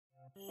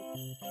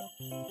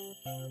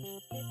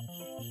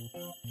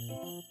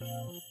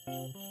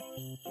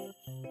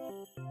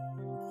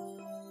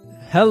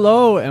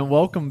Hello and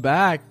welcome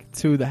back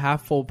to the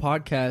Half Full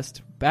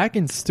Podcast. Back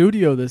in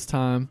studio this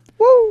time.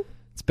 Woo!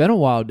 It's been a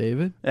while,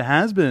 David. It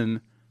has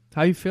been.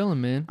 How you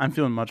feeling, man? I'm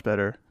feeling much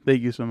better.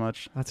 Thank you so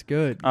much. That's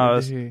good.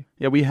 Good to hear.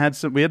 Yeah, we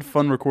had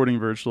fun recording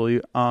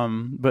virtually.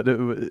 But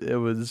it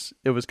was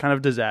kind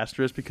of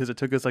disastrous because it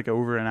took us like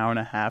over an hour and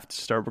a half to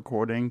start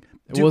recording.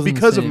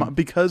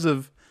 Because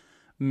of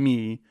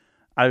me.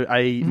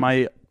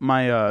 My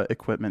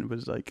equipment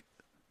was like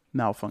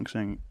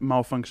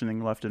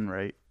malfunctioning left and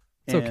right.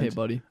 It's okay,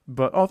 buddy.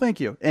 But thank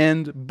you.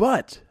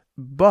 But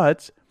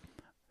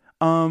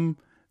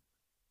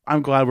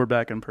I'm glad we're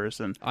back in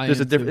person.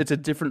 It's a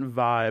different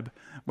vibe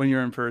when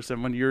you're in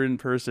person. When you're in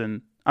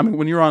person, I mean,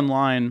 when you're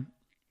online,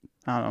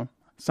 I don't know.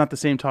 It's not the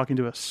same talking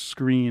to a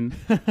screen.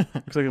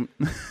 Looks like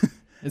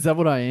Is that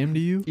what I am to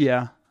you?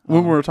 Yeah.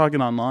 When we're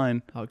talking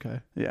online. Okay.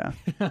 Yeah.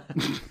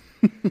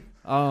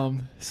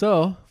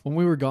 So when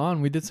we were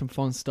gone, we did some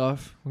fun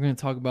stuff. We're going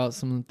to talk about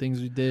some of the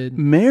things we did.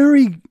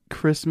 Merry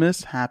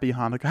Christmas, Happy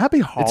Hanukkah, Happy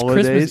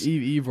Holidays. It's Christmas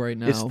Eve right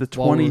now. It's the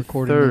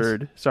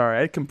 23rd.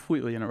 Sorry, I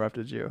completely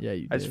interrupted you. Yeah,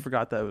 you did. I just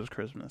forgot that it was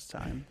Christmas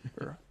time.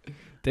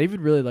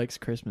 David really likes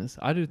Christmas.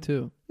 I do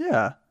too.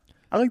 Yeah.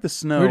 I like the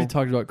snow. We already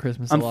talked about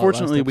Christmas a lot.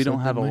 Unfortunately, we don't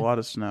have a lot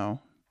of snow.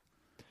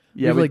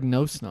 Yeah, we have like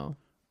no snow.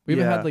 We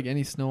haven't had like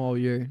any snow all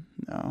year.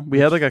 No. We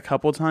had like a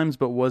couple times,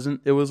 but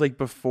it was like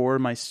before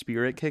my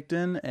spirit kicked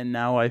in, and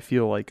now I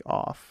feel like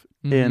off.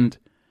 Mm-hmm. And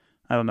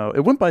I don't know.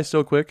 It went by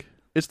so quick.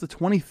 It's the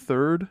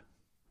 23rd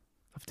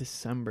of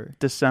December.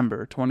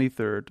 December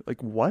 23rd.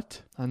 Like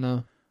what? I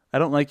know. I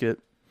don't like it.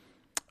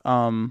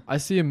 I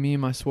see a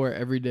meme, I swear,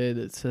 every day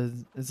that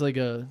says, it's like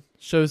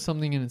shows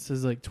something and it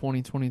says like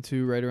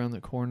 2022 right around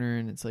the corner,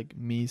 and it's like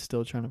me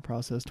still trying to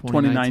process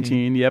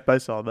 2019. Yep, I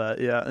saw that.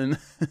 Yeah. And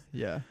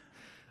yeah.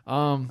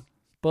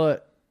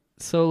 But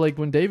so like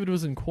when David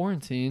was in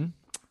quarantine,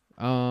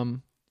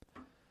 you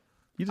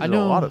did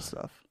a lot of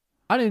stuff.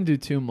 I didn't do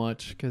too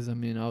much because I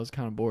was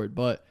kind of bored,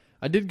 but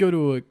I did go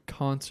to a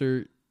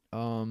concert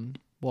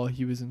while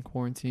he was in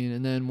quarantine,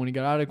 and then when he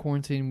got out of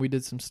quarantine, we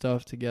did some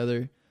stuff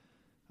together.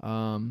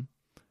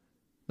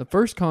 The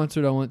first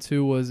concert I went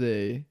to was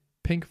a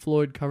Pink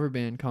Floyd cover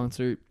band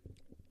concert.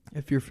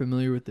 If you're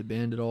familiar with the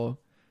band at all,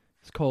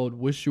 it's called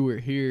Wish You Were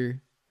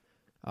Here.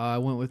 I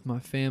went with my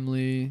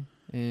family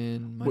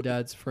and my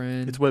dad's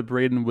friend. It's what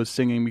Brayden was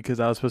singing because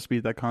I was supposed to be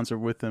at that concert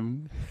with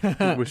him.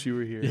 Wish You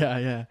Were Here.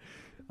 Yeah.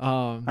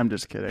 I'm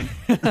just kidding.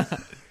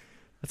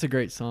 That's a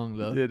great song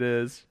though. It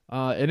is.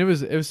 And it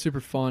was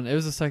super fun. It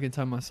was the second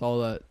time I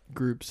saw that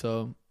group,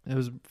 so it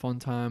was a fun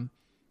time.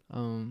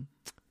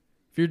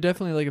 If you're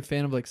definitely like a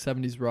fan of like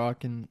 70s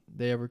rock and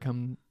they ever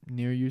come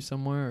near you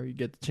somewhere or you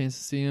get the chance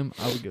to see them,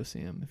 I would go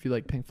see them. If you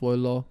like Pink Floyd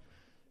at all,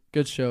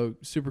 good show,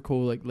 super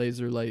cool, like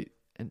laser light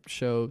and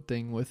show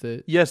thing with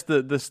it. Yes,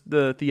 the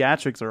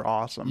theatrics are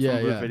awesome. From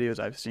the videos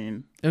I've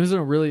seen. It was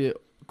a really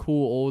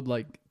cool old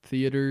like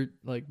theater,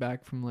 like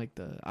back from like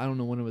I don't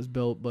know when it was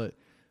built, but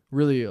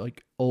really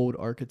like old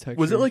architecture.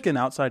 Was it like an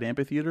outside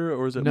amphitheater or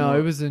was it? No,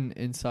 it was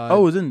inside.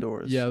 Oh, it was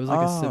indoors. Yeah, it was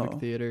like a civic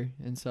theater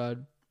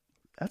inside.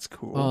 That's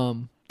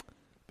cool.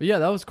 But yeah,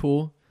 that was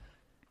cool.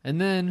 And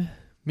then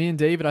me and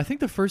David, I think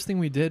the first thing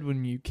we did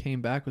when you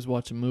came back was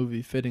watch a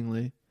movie.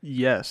 Fittingly,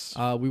 yes.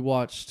 We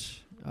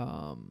watched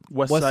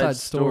West Side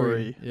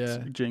Story. Yeah,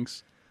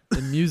 Jinx.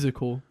 The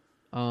musical.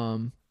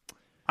 I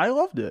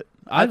loved it.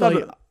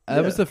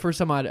 That was the first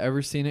time I'd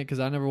ever seen it because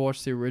I never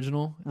watched the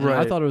original. And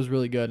I thought it was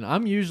really good. And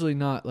I'm usually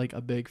not like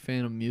a big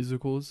fan of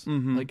musicals.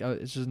 Mm-hmm. Like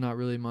it's just not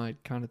really my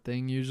kind of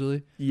thing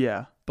usually.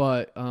 Yeah.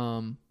 But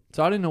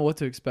so I didn't know what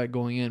to expect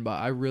going in,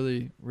 but I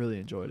really, really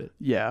enjoyed it.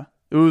 Yeah,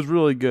 it was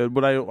really good.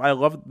 But I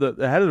loved it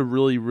had a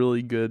really,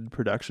 really good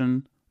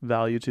production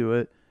value to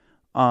it.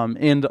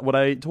 And what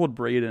I told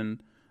Brayden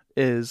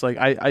is like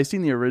I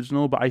seen the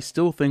original, but I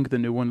still think the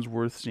new one's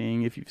worth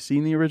seeing if you've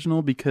seen the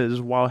original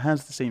because while it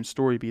has the same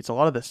story beats, a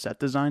lot of the set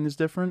design is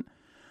different.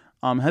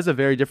 Has a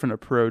very different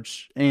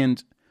approach,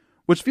 and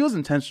which feels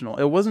intentional.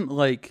 It wasn't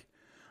like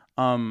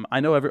I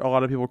know a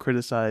lot of people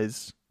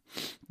criticize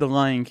The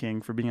Lion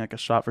King for being like a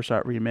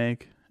shot-for-shot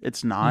remake.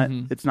 It's not.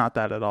 Mm-hmm. It's not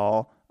that at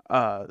all.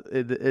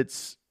 It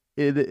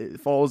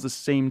follows the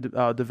same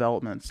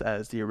developments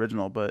as the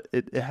original, but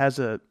it's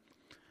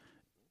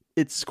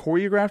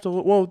choreographed a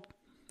little. Well,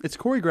 it's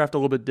choreographed a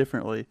little bit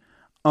differently.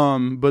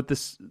 But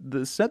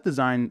the set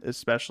design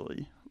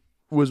especially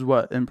was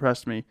what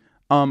impressed me.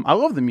 I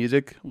love the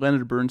music.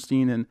 Leonard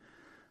Bernstein and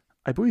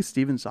I believe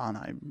Stephen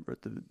Sondheim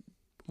wrote the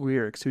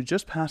lyrics, who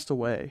just passed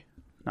away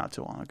not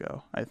too long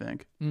ago, I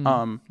think.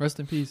 Rest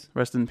in peace.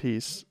 Rest in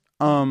peace.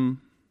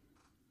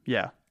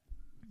 Yeah,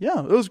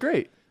 it was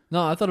great.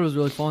 No, I thought it was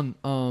really fun.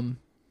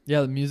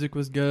 Yeah, the music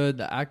was good.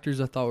 The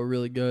actors I thought were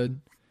really good.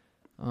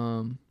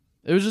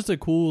 It was just a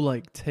cool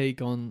like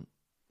take on,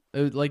 it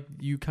was, like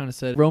you kind of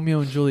said, Romeo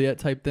and Juliet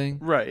type thing.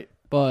 Right.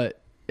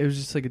 But it was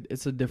just like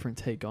it's a different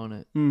take on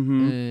it.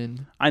 Mm-hmm.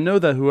 And I know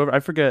that I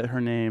forget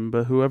her name,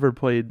 but whoever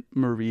played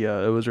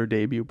Maria, it was her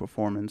debut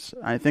performance.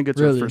 I think it's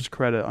her first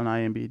credit on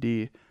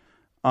IMDb.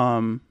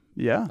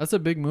 Yeah. That's a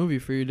big movie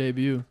for your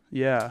debut.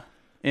 Yeah.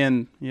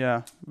 And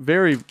yeah,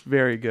 very,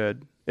 very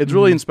good. It's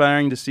really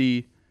inspiring to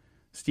see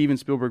Steven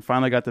Spielberg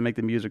finally got to make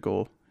the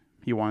musical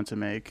he wanted to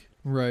make.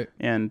 Right.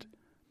 And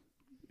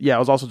yeah, it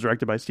was also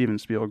directed by Steven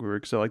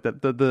Spielberg. So like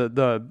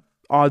the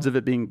odds of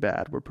it being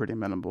bad were pretty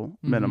minimal.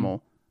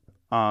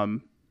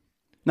 Not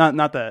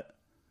that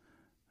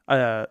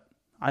I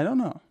don't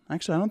know.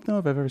 Actually, I don't know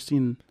if I've ever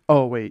seen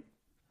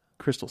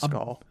Crystal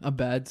Skull. A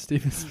bad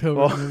Steven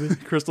Spielberg movie.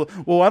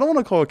 I don't want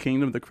to call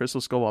Kingdom of the Crystal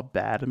Skull a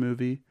bad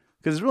movie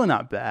because it's really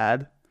not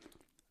bad.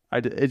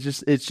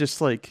 It's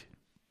just like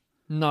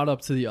not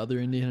up to the other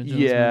Indiana Jones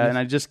movies. And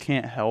I just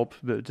can't help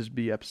but just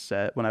be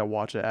upset when I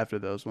watch it after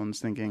those ones,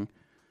 thinking,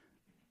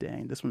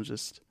 "Dang, this one's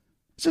it's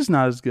just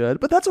not as good."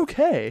 But that's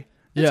okay.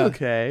 It's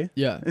okay.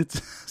 Yeah.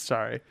 It's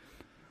sorry.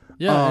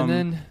 Yeah, and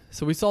then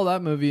so we saw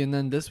that movie, and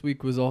then this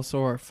week was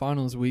also our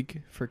finals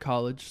week for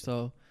college.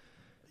 So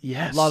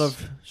yes, a lot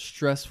of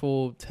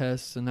stressful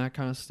tests and that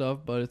kind of stuff,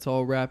 but it's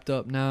all wrapped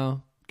up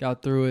now.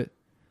 Got through it.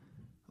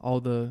 All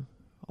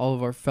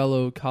of our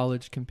fellow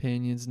college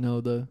companions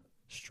know the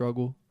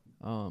struggle.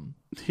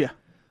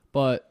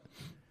 But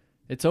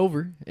it's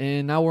over,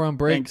 and now we're on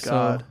break. Thank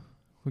God. So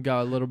we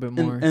got a little bit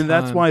more and time.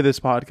 That's why this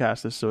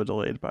podcast is so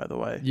delayed, by the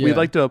way. Yeah. We'd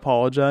like to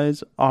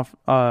apologize.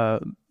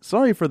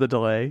 Sorry for the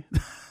delay.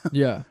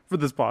 Yeah. For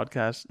this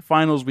podcast.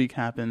 Finals week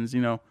happens,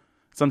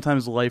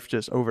 sometimes life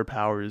just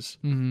overpowers.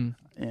 Mm-hmm.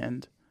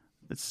 And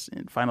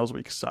finals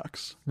week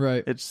sucks.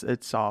 Right.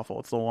 It's awful.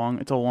 It's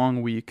a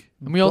long week.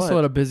 And we also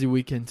had a busy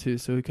weekend too,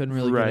 so we couldn't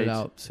really get it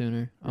out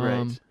sooner.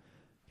 Right.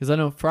 Because I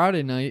know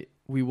Friday night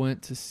we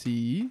went to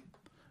see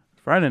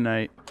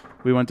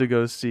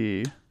go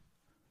see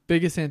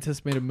biggest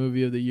anticipated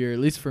movie of the year, at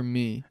least for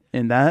me.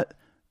 And that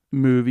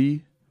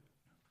movie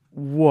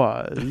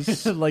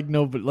was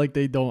but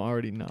they don't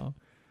already know.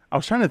 I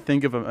was trying to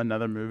think of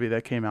another movie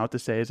that came out to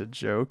say as a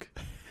joke,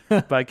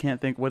 but I can't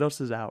think. What else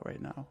is out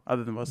right now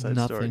other than West Side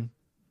Story?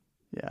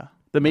 Yeah,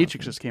 The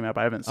Matrix just came out,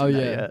 but I haven't seen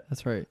that yet.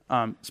 That's right.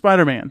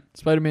 Spider-Man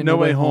No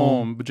Way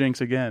Home.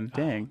 Jinx again.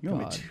 Dang, you owe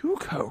me God. 2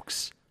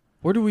 Cokes.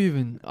 Where do we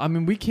even? I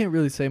mean, we can't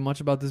really say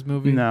much about this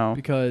movie. No,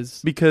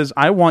 because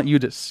I want you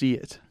to see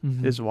it.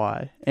 Is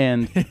why.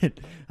 And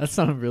that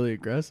sounded really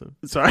aggressive.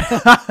 Sorry,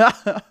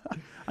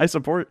 I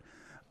support.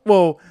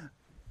 Well,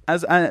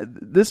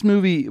 this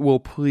movie will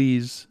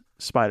please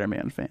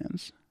Spider-Man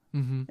fans,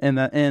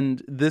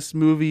 and this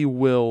movie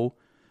will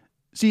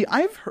see.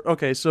 I've heard.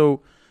 Okay,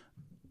 so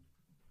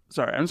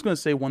sorry, I'm just going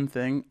to say one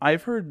thing.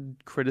 I've heard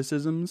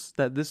criticisms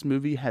that this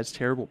movie has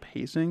terrible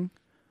pacing.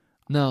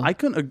 No, I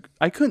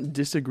couldn't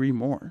disagree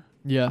more.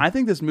 Yeah, I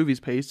think this movie's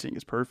pacing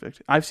is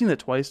perfect. I've seen it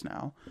twice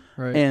now,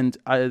 right? And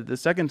the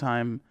second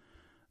time,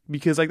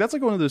 because that's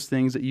one of those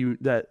things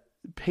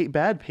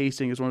bad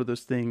pacing is one of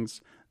those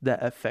things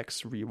that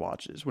affects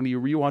rewatches. When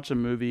you rewatch a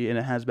movie and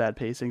it has bad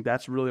pacing,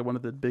 that's really one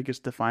of the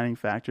biggest defining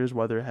factors,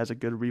 whether it has a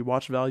good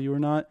rewatch value or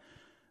not.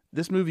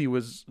 This movie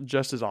was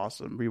just as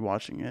awesome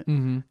rewatching it,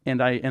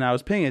 and I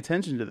was paying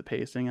attention to the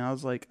pacing. And I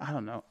was like, I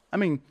don't know. I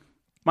mean,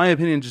 my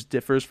opinion just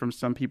differs from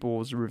some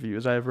people's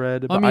reviews I've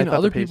read. But I mean,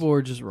 other people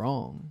are just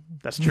wrong.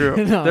 That's true.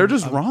 They're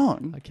just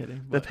wrong. I'm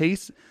kidding. The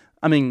pace.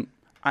 I mean,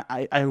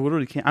 I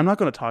literally can't. I'm not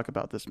going to talk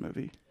about this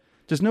movie.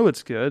 Just know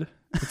it's good.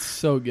 It's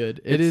so good.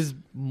 It is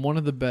one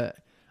of the best.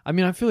 I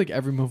mean, I feel like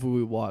every movie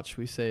we watch,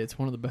 we say it's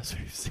one of the best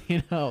we've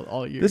seen out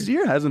all year. This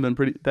year hasn't been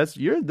pretty. This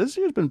year's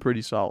been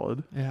pretty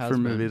solid for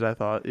movies. I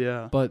thought,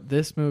 yeah. But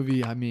this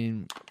movie, I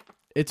mean,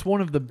 it's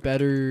one of the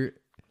better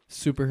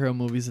superhero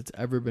movies that's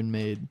ever been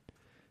made.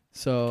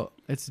 So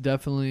it's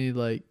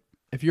definitely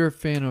if you're a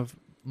fan of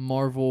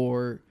Marvel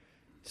or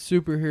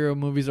superhero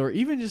movies, or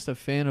even just a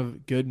fan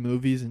of good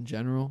movies in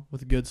general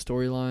with good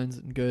storylines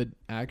and good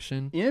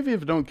action. Even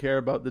if you don't care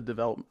about the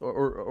development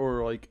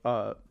or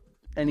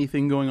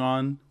anything going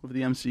on with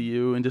the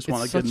MCU and just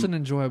want such an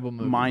enjoyable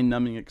movie,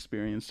 mind-numbing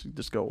experience,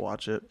 just go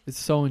watch it. It's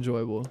so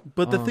enjoyable.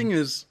 But the thing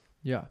is,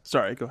 yeah.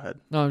 Sorry, go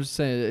ahead. No, I'm just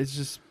saying it's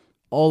just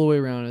all the way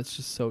around. It's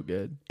just so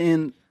good.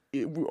 And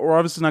we're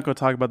obviously not going to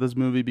talk about this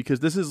movie because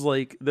this is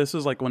like when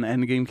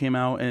Endgame came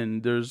out,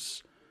 and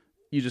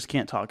you just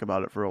can't talk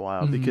about it for a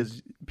while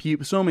because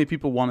so many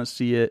people want to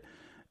see it,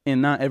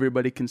 and not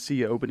everybody can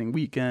see it opening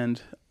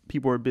weekend.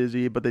 People are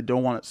busy, but they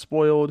don't want it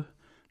spoiled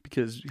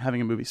because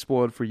having a movie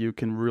spoiled for you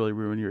can really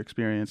ruin your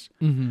experience.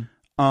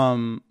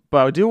 But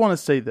I do want to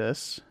say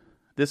this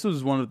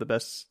was one of the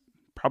best,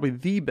 probably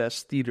the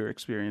best theater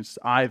experience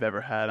I've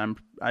ever had.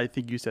 I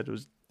think you said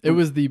it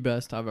was the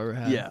best I've ever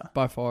had. Yeah,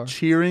 by far.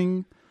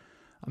 Cheering.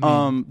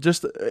 I mean,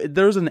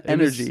 there was an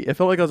energy. It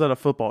felt like I was at a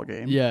football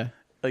game. Yeah.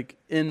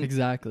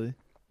 Exactly.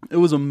 It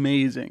was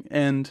amazing.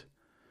 And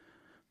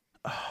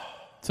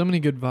so many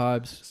good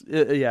vibes.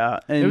 Yeah.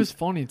 And it was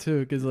funny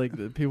too, because I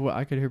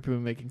could hear people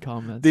making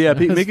comments. Yeah,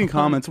 making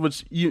comments,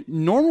 which you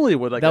normally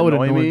would that would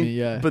annoy me.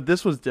 Yeah. But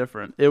this was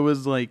different. It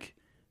was like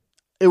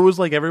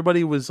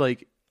everybody was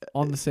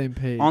on the same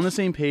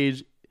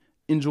page,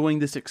 enjoying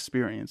this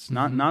experience.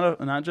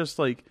 Not just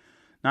like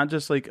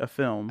a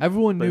film.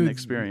 Everyone but knew an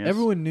experience.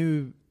 Everyone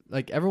knew,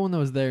 like everyone that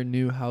was there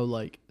knew how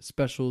like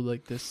special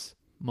like this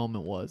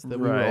moment was that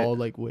we were all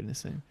like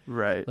witnessing.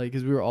 Right. Like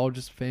because we were all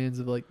just fans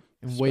of like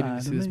and waiting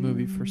to see this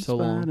movie for so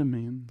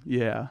long.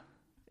 Yeah.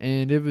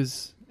 And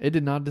it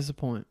did not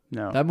disappoint.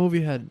 No. That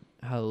movie had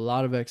a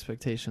lot of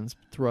expectations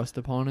thrust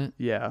upon it.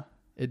 Yeah.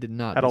 It did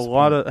not had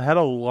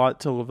a lot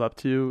to live up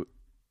to,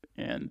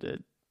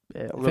 and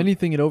if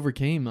anything, it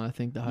overcame, I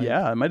think, the hype.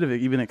 Yeah, it might have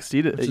even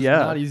exceeded. Which is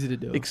not easy to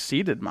do.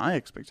 Exceeded my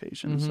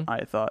expectations,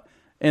 I thought.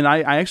 And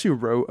I actually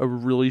wrote a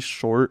really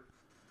short.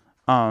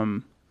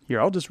 Here,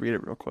 I'll just read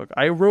it real quick.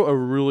 I wrote a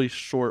really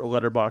short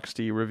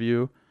Letterboxd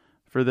review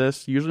for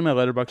this. Usually, my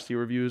Letterboxd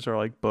reviews are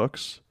like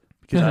books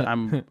because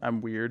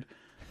I'm weird.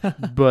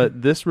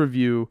 But this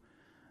review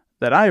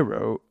that I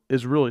wrote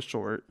is really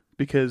short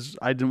because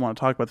I didn't want to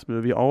talk about this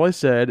movie. All I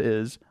said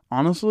is,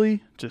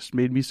 honestly, just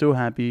made me so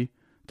happy.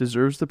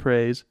 Deserves the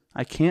praise.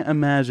 I can't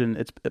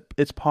imagine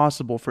it's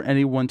possible for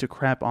anyone to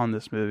crap on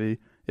this movie.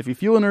 If you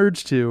feel an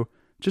urge to,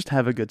 just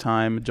have a good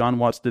time. John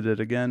Watts did it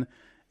again.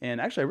 And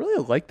actually, I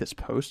really like this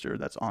poster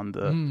that's on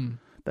the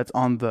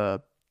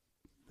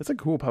that's a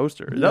cool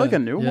poster. Is that like a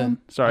new one?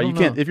 Sorry, you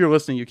can't. If you're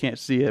listening, you can't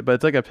see it, but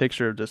it's like a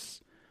picture of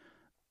just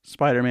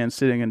Spider-Man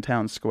sitting in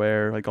town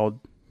square, like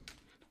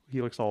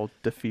he looks all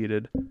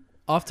defeated.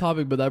 Off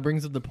topic, but that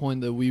brings up the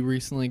point that we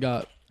recently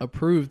got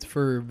approved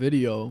for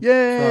video.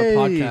 Yay! For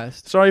our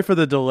podcast. Sorry for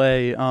the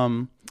delay.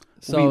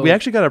 We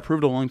actually got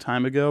approved a long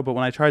time ago, but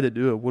when I tried to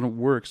do it wouldn't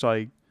work,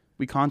 so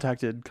we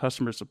contacted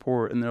customer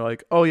support, and they're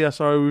like, "Oh yeah,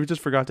 sorry, we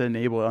just forgot to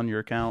enable it on your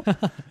account."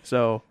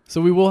 so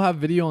we will have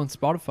video on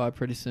Spotify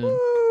pretty soon.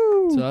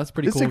 Woo! So that's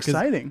pretty cool. It's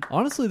exciting.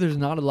 Honestly, there's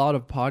not a lot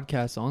of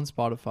podcasts on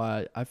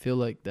Spotify. I feel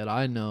like that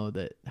I know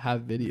that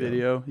have video.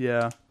 Video,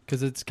 yeah,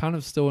 because it's kind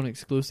of still an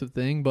exclusive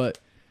thing, but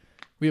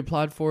we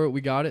applied for it.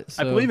 We got it.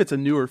 So I believe it's a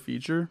newer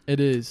feature. It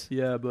is.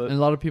 Yeah, but and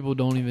a lot of people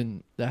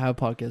that have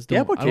podcasts. The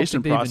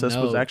application process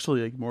was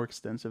actually like more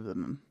extensive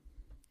than.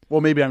 Well,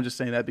 maybe I'm just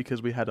saying that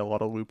because we had a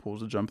lot of loopholes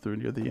to jump through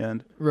near the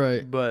end.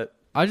 Right. But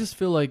I just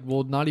feel like,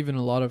 not even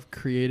a lot of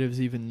creatives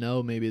even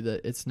know maybe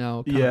that it's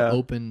now kind of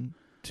open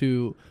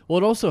to. Well,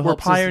 it also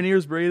helps. We're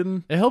pioneers,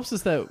 Brayden. It helps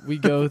us that we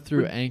go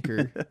through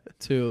Anchor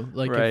too.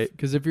 Like,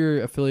 because if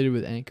you're affiliated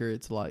with Anchor,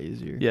 it's a lot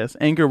easier. Yes,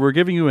 Anchor. We're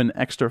giving you an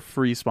extra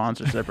free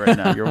sponsorship right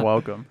now. You're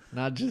welcome.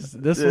 Not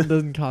just this one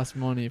doesn't cost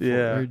money.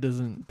 Or it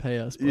doesn't pay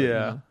us. But,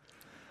 yeah.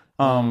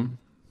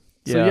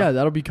 So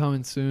that'll be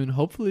coming soon.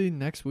 Hopefully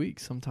next week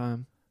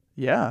sometime.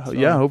 Yeah,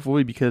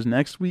 hopefully, because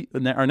next week,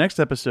 our next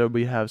episode,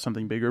 we have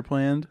something bigger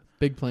planned.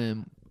 Big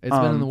plan. It's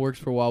been in the works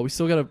for a while. We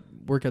still got to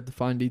work at the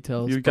fine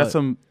details. You've got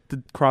to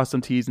cross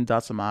some T's and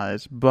dot some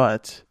I's,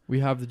 but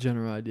we have the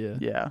general idea.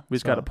 Yeah, we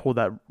just got to pull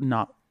that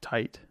knot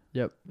tight.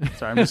 Yep.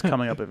 Sorry, I'm just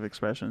coming up with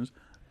expressions.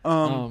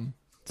 So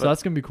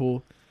that's gonna be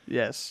cool.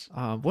 Yes.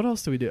 What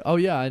else do we do? Oh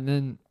yeah, and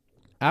then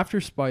after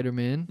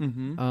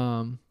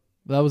Spider-Man,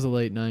 that was a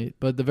late night.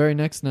 But the very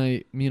next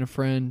night, me and a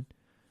friend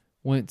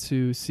went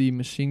to see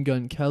Machine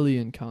Gun Kelly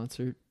in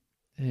concert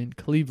in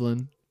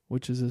Cleveland,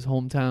 which is his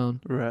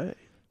hometown. Right.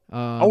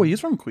 He's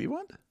from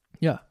Cleveland?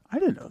 Yeah. I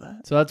didn't know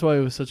that. So that's why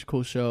it was such a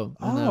cool show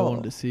and that I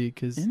wanted to see.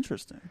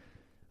 Interesting.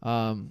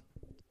 I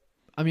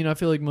mean, I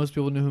feel like most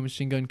people know who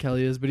Machine Gun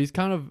Kelly is, but he's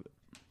kind of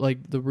like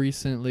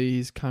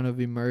he's kind of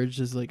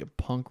emerged as like a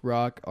punk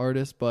rock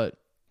artist, but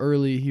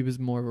early he was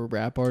more of a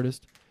rap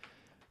artist.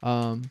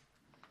 But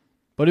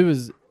it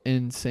was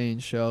insane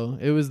show.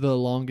 It was the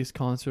longest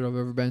concert I've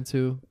ever been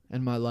to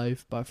in my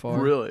life by far.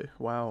 Really?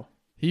 Wow.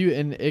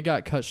 And it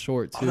got cut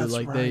short too.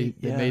 They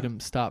made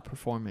him stop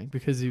performing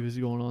because he was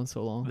going on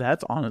so long.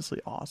 That's honestly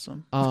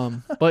awesome.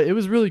 But it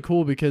was really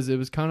cool because it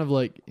was kind of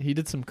like he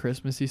did some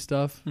Christmassy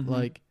stuff.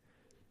 It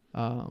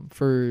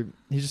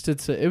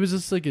was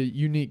just like a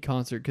unique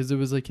concert because it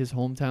was like his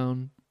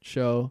hometown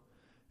show.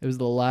 It was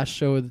the last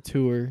show of the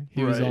tour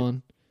he was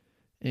on,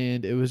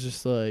 and it was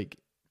just like.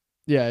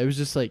 Yeah, it was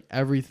just like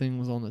everything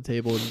was on the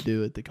table to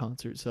do at the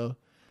concert. So,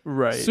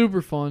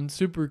 super fun,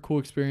 super cool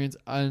experience.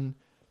 And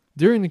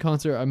during the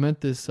concert, I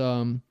met this.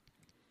 I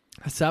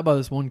sat by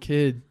this one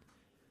kid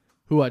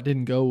who I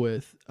didn't go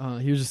with.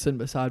 He was just sitting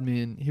beside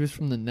me, and he was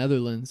from the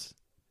Netherlands.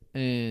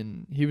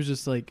 And he was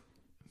just like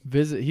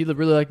visit. He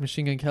really liked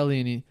Machine Gun Kelly,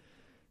 and he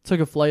took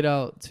a flight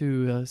out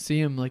to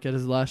see him like at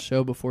his last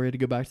show before he had to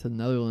go back to the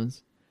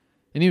Netherlands.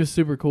 And he was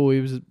super cool.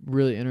 He was a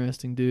really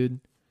interesting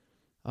dude.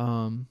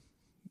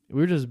 We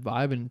were just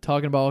vibing,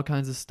 talking about all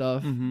kinds of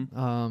stuff,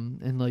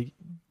 and like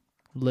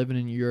living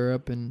in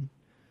Europe and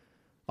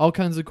all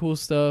kinds of cool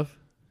stuff.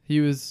 He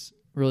was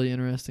really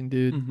interesting,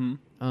 dude.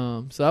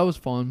 So that was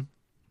fun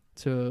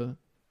to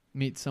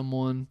meet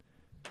someone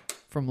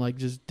from like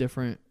just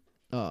different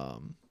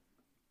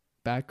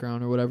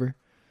background or whatever.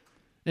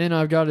 And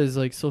I've got his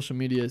like social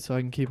media so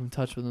I can keep in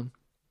touch with him.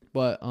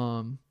 But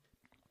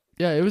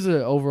it was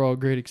an overall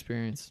great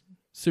experience.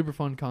 Super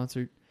fun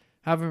concert.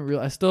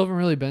 I still haven't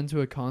really been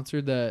to a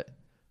concert that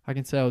I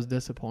can say I was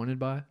disappointed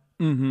by.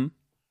 It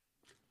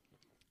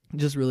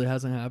just really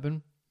hasn't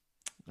happened.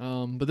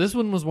 But this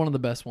one was one of the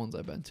best ones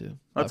I've been to.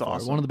 That's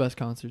awesome. One of the best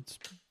concerts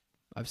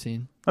I've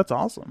seen. That's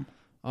awesome.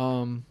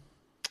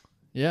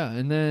 Yeah,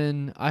 and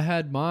then I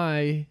had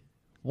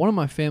one of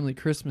my family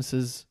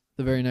Christmases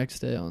the very next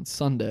day on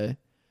Sunday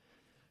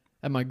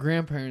at my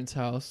grandparents'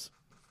 house.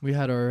 We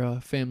had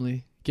our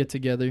family get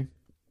together.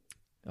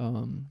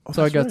 So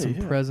I got some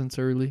presents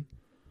early.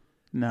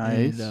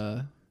 Nice.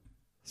 And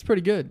it's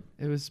pretty good.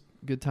 It was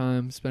a good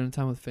time spending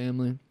time with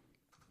family.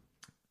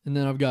 And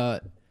then I've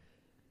got,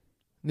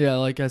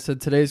 like I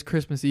said, today's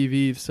Christmas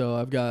Eve, so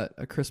I've got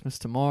a Christmas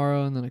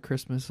tomorrow and then a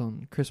Christmas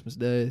on Christmas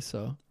Day.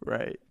 So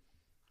right.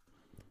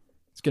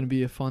 It's going to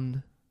be a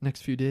fun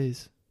next few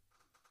days.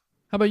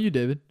 How about you,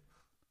 David?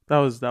 That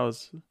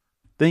was.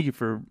 Thank you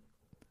for.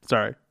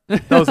 Sorry.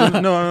 That was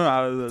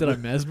no. Did I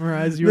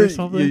mesmerize you or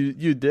something?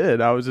 You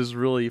did. I was just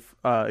really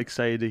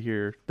excited to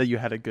hear that you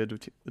had a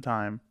good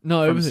time.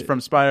 No, it was from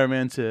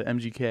Spider-Man to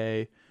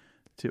MGK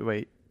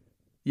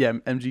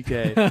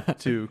MGK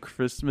to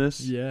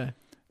Christmas. Yeah,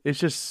 it's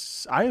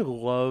just I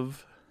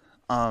love.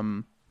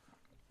 It's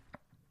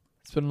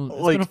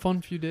been a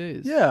fun few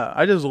days. Yeah,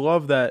 I just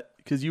love that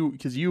because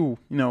you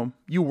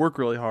work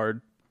really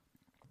hard.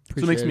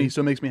 Appreciate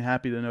it makes me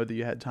happy to know that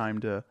you had time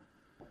to.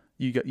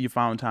 You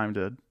found time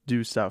to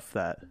do stuff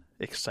that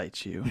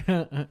excites you.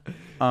 Yeah.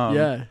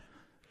 No,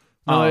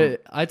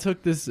 I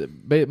took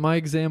my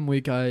exam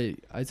week. I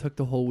took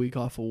the whole week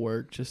off of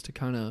work just to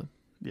kind of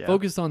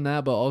focus on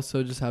that, but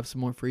also just have some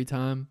more free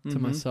time to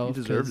myself.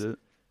 You deserved it.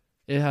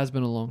 It has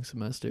been a long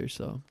semester,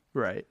 so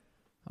right.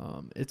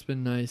 It's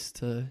been nice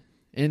to.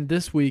 And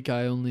this week,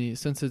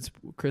 since it's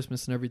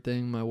Christmas and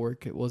everything, my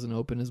work it wasn't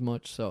open as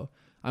much, so.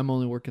 I'm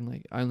only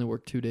working I only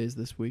work 2 days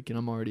this week, and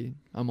I'm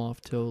off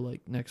till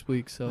next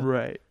week. So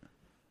right,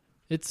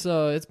 it's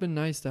been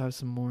nice to have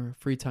some more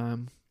free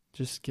time,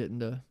 just getting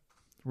to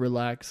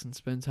relax and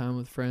spend time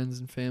with friends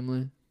and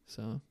family.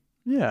 So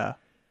yeah,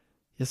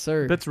 yes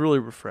sir. That's really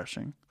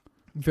refreshing.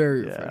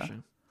 Very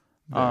refreshing.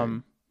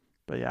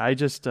 But yeah, I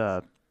just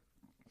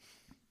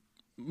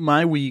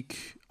my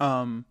week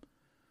when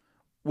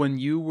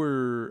you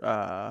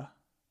were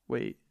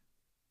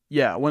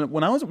Yeah,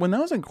 when I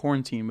was in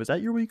quarantine, was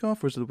that your week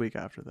off or was it the week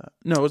after that?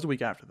 No, it was the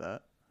week after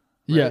that.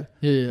 Right?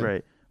 Yeah.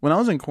 Right. When I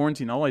was in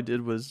quarantine, all I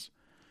did was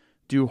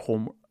do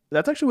homework.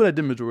 That's actually what I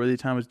did majority of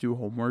the time was do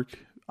homework.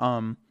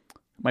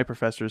 My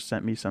professors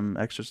sent me some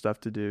extra stuff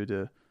to do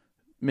to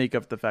make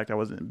up the fact I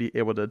wasn't be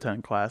able to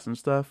attend class and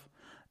stuff.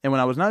 And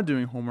when I was not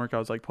doing homework, I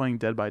was playing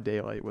Dead by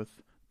Daylight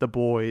with the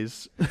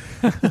boys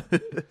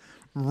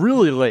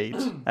really late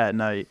at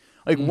night.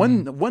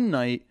 One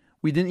night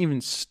we didn't even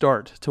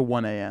start till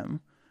 1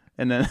 a.m.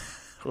 And then,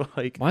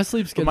 my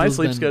sleep schedule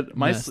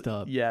messed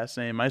up. Yeah,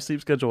 same. My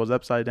sleep schedule was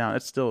upside down.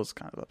 It still is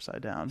kind of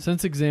upside down.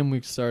 Since exam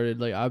week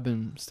started, I've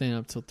been staying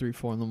up till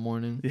 3-4 in the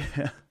morning.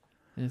 Yeah,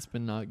 and it's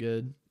been not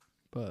good.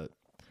 But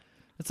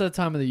it's that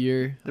time of the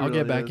year. I'll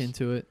get back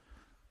into it.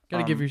 You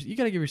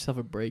gotta give yourself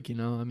a break.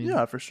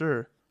 Yeah, for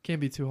sure.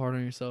 Can't be too hard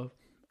on yourself.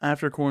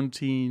 After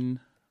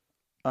quarantine,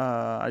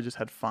 I just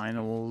had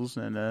finals,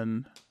 and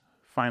then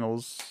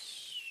finals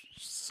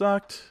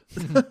sucked.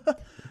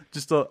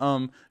 Just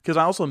because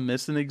I also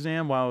missed an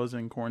exam while I was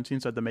in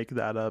quarantine, so I had to make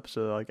that up.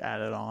 So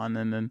add it on,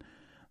 and then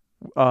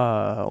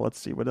let's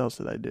see, what else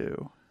did I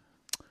do?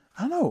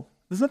 I don't know.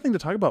 There's nothing to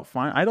talk about.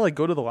 Fine, I had to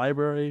go to the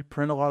library,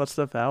 print a lot of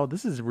stuff out.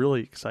 This is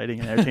really exciting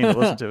and entertaining to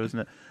listen to, isn't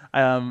it?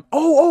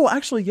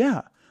 Actually,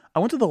 yeah. I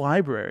went to the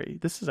library.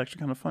 This is actually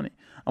kind of funny.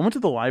 I went to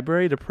the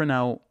library to print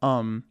out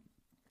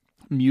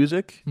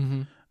music,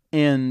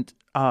 and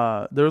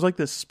there was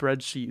this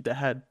spreadsheet that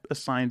had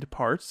assigned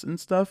parts and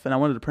stuff, and I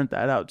wanted to print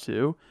that out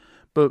too,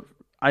 but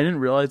I didn't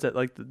realize that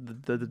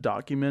the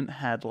document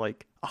had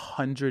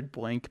 100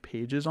 blank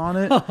pages on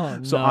it.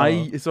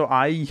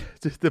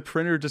 The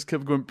printer just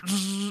kept going.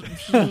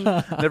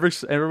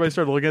 Everybody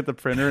started looking at the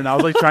printer, and I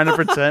was trying to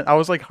pretend I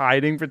was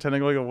hiding,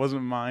 pretending it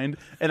wasn't mine,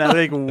 and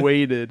I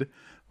waited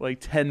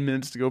 10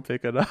 minutes to go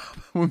pick it up.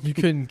 You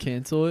couldn't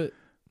cancel it?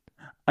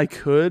 I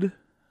could.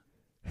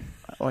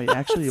 Wait,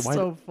 actually,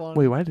 so funny.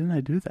 Wait, why didn't I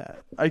do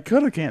that? I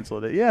could have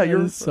canceled it. Yeah,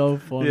 you're so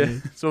funny. Yeah.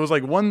 So it was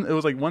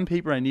one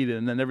paper I needed,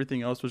 and then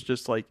everything else was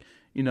just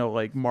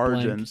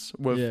margins blank.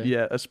 with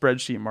a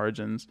spreadsheet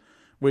margins.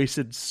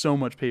 Wasted so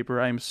much paper.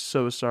 I am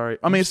so sorry.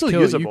 I mean, it's still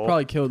usable. You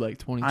probably killed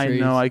 20 trees. I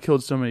know. I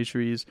killed so many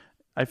trees.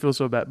 I feel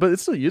so bad, but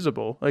it's still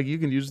usable. You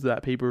can use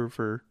that paper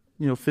for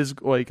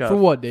physical for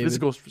what, David?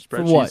 Physical spreadsheets.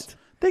 For what?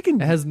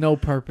 It has no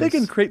purpose. They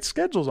can create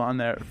schedules on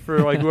there for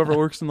whoever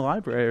works in the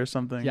library or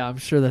something. Yeah, I'm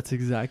sure that's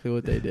exactly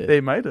what they did.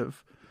 They might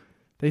have.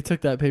 They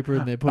took that paper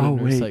and they put it in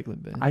a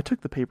recycling bin. I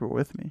took the paper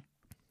with me.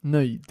 No,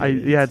 you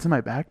didn't. It's in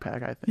my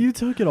backpack, I think. You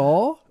took it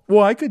all?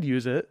 Well, I could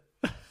use it.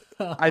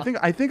 I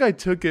think I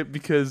took it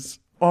because,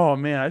 oh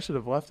man, I should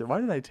have left it. Why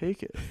did I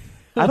take it?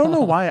 I don't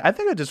know why. I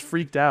think I just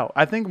freaked out.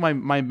 I think my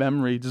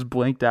memory just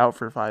blanked out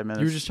for 5 minutes.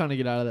 You were just trying to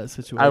get out of that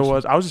situation. I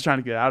was just trying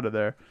to get out of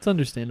there. It's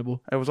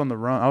understandable. I was on the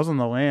run. I was on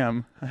the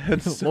lam.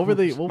 What were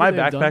they? My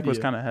backpack was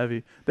kind of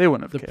heavy. They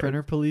wouldn't have cared. The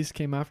printer police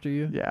came after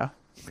you? Yeah.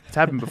 It's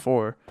happened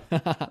before.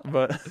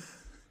 But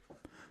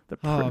the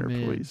printer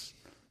police.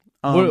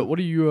 What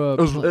are you?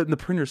 And the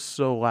printer's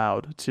so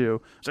loud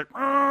too. It's like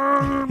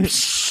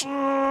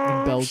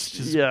the belt's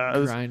just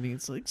grinding.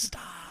 It's like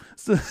stop.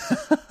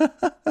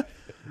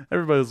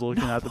 Everybody's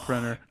looking at the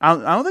printer. I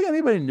don't think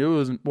anybody knew it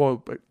was. Well,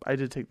 but I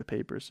did take the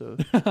paper, so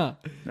never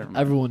mind.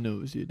 Everyone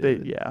knows you,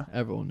 David. Yeah,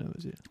 everyone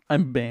knows you.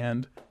 I'm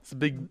banned. It's a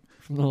big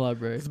from the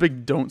library. It's a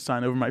big don't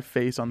sign over my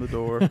face on the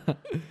door.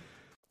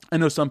 I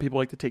know some people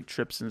like to take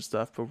trips and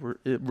stuff, but we're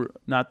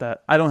not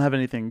that. I don't have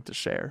anything to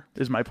share.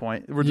 Is my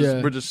point.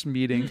 We're just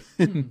meeting.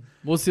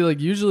 We'll see.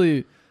 Like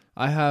usually,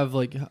 I have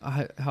like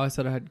how I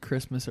said I had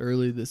Christmas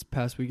early this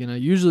past weekend. I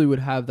usually would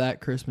have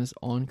that Christmas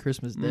on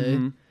Christmas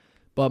Day,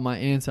 but my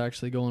aunt's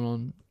actually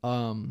going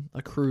on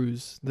a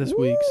cruise this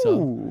week,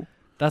 so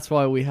that's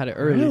why we had it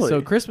early. Really?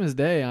 So Christmas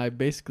Day, I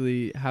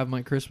basically have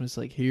my Christmas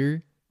like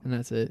here, and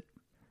that's it.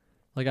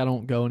 Like I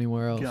don't go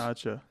anywhere else.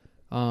 Gotcha.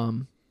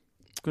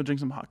 Go drink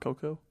some hot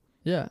cocoa.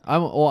 Yeah,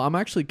 I'm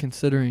actually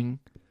considering.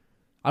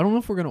 I don't know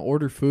if we're gonna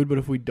order food, but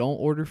if we don't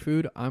order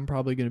food, I'm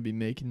probably gonna be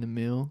making the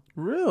meal.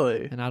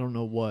 Really? And I don't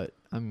know what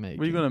I'm making.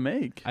 What are you gonna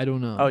make? I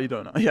don't know. Oh, you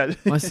don't know? Yeah.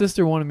 My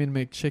sister wanted me to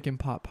make chicken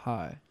pot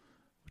pie,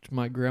 which is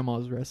my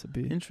grandma's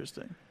recipe.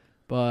 Interesting.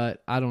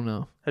 But I don't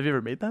know. Have you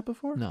ever made that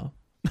before? No.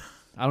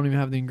 I don't even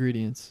have the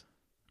ingredients.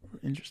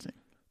 Interesting.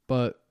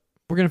 But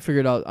we're gonna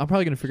figure it out. I'm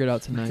probably gonna figure it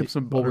out tonight.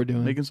 What we're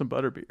doing. Making some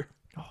butterbeer.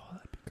 Oh,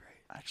 that'd be great.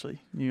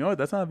 Actually, you know what?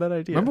 That's not a bad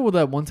idea. Remember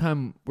that one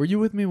time? Were you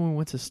with me when we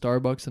went to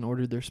Starbucks and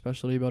ordered their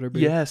specialty butterbeer?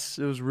 Yes,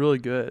 it was really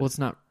good. Well, it's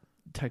not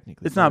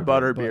technically. It's not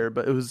butterbeer,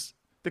 but it was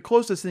the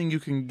closest thing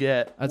you can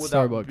get at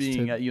without Starbucks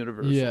being at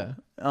Universal. Yeah.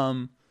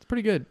 It's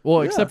pretty good.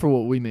 Well, except for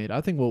what we made. I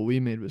think what we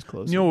made was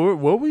close. You know,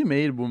 what we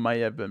made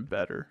might have been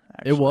better.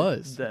 Actually, it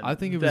was. I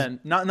think it was.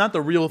 Not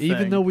the real thing.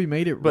 Even though we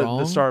made it but wrong.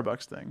 The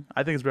Starbucks thing.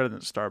 I think it's better than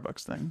the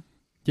Starbucks thing.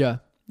 Yeah.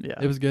 Yeah.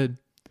 It was good.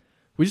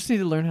 We just need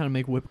to learn how to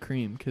make whipped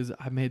cream because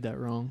I made that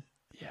wrong.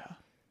 Yeah.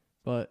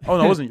 But that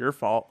wasn't your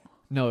fault.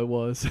 No, it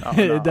was. Oh,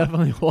 no. It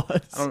definitely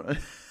was.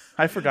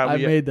 I forgot. I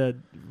made that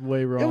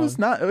way wrong. It was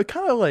not. It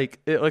kind of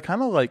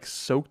like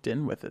soaked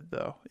in with it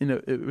though. You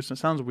know, it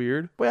sounds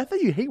weird. Wait, I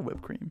thought you hate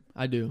whipped cream.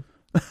 I do,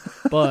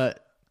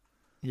 but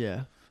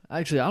yeah.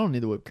 Actually, I don't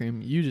need the whipped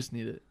cream. You just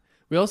need it.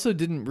 We also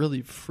didn't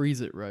really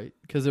freeze it right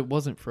because it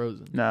wasn't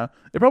frozen. No,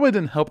 it probably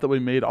didn't help that we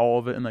made all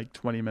of it in like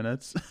 20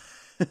 minutes.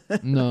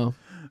 No,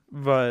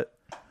 but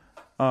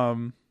yeah,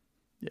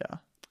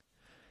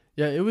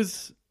 it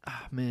was.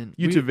 Man,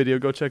 YouTube video,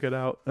 go check it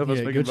out. Go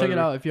check it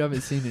out if you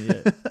haven't seen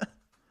it yet.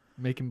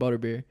 Making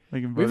butterbeer.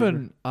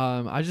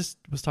 I just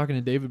was talking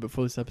to David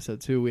before this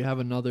episode too. We have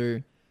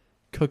another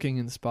cooking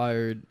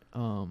inspired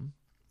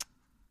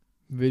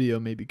video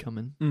maybe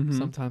coming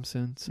sometime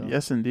soon. So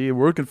yes, indeed,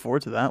 we're looking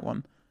forward to that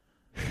one.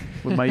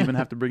 We might even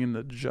have to bring in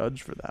the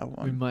judge for that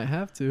one. We might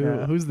have to.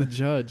 Yeah. Who's the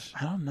judge?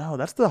 I don't know.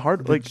 That's the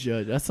hard. The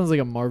judge. That sounds like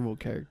a Marvel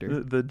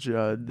character. The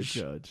judge. The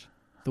judge.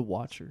 The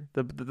Watcher.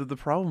 The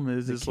problem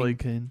is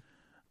Kingpin. like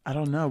I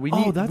don't know.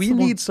 We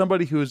need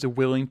somebody who is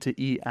willing to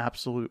eat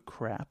absolute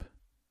crap.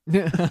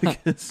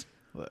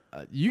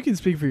 You can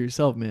speak for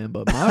yourself, man.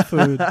 But my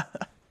food,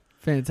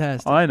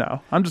 fantastic. Oh, I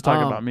know. I'm just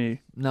talking about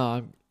me.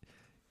 No,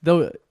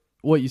 though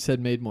what you said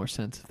made more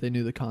sense if they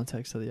knew the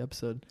context of the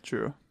episode.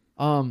 True.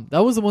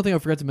 That was the one thing I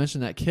forgot to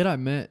mention. That kid I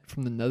met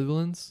from the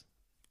Netherlands.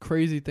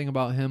 Crazy thing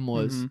about him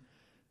was,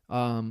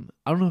 I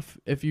don't know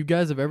if you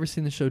guys have ever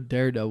seen the show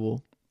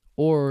Daredevil,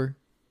 or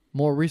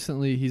more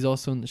recently, he's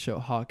also in the show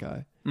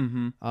Hawkeye.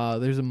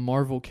 There's a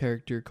Marvel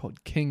character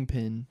called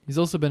Kingpin. He's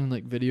also been in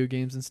like video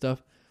games and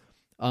stuff.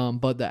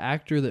 But the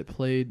actor that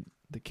played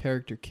the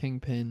character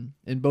Kingpin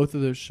in both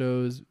of those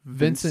shows,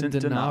 Vincent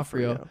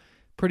D'Onofrio,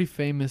 pretty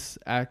famous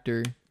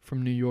actor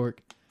from New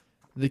York.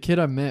 The kid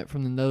I met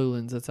from the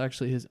Netherlands, that's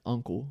actually his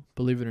uncle,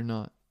 believe it or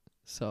not.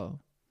 So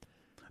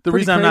the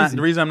reason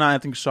I'm not I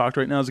think shocked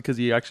right now is because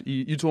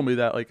you told me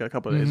that like a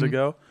couple of days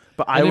ago.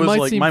 But and I was like,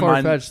 like, seem my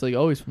mind far-fetched, like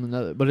always from the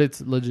Netherlands, but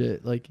it's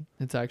legit. Like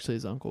it's actually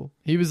his uncle.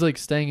 He was like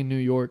staying in New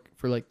York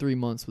for like 3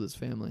 months with his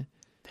family.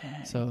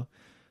 Dang. So,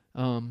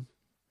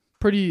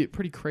 pretty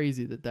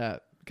crazy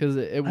that because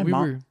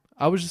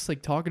I was just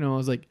like talking to him. I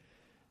was like,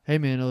 "Hey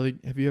man,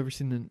 like, have you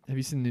seen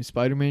the new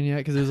Spider-Man yet?"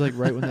 Because it was like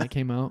right when that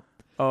came out.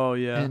 Oh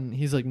yeah. And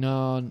he's like,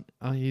 "No."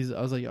 I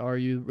was like, "Are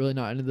you really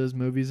not into those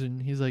movies?"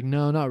 And he's like,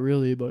 "No, not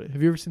really. But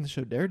have you ever seen the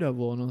show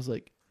Daredevil?" And I was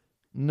like,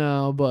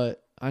 "No,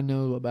 but I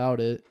know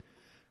about it."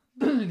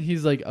 And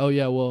he's like, "Oh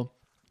yeah, well,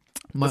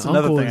 that's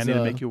another thing I need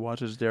to make you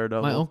watch is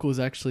Daredevil." My uncle is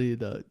actually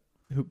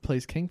who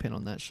plays Kingpin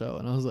on that show."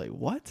 And I was like,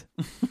 "What?"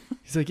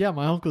 He's like, "Yeah,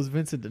 my uncle's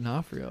Vincent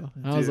D'Onofrio."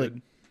 And I was like,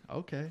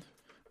 "Okay."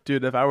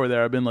 Dude, if I were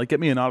there, I'd been like,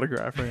 "Get me an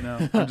autograph right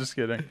now." I'm just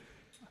kidding.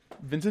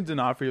 Vincent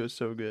D'Onofrio is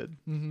so good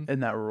in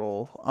that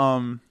role.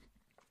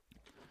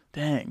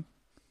 Dang.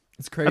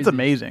 It's crazy. That's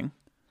amazing.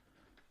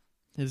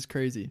 It is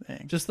crazy.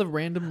 Dang. Just the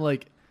random,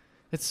 like,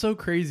 it's so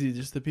crazy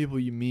just the people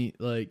you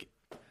meet. Like,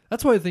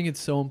 that's why I think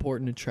it's so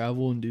important to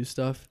travel and do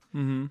stuff.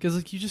 Because,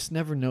 like, you just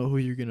never know who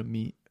you're going to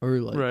meet or,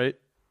 like, right.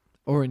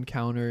 or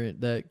encounter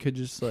that could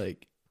just,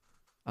 like,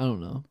 I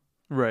don't know.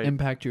 Right.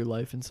 Impact your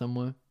life in some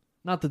way.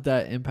 Not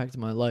that impacted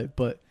my life,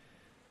 but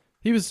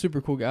he was a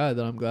super cool guy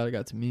that I'm glad I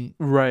got to meet.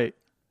 Right.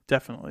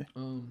 Definitely.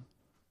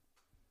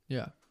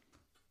 Yeah.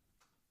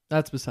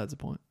 That's besides the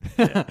point.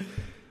 Yeah.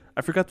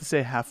 I forgot to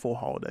say half full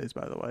holidays,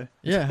 by the way.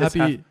 Yeah,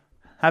 happy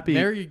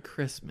Merry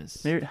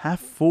Christmas. half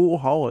full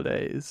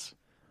holidays.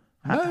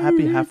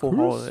 Happy half full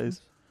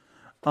holidays.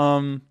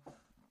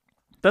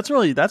 That's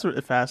really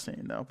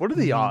fascinating though. What are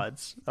the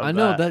odds of I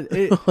know that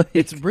it, like,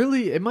 it's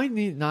really, it might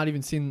not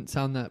even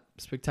sound that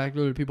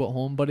spectacular to people at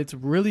home, but it's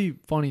really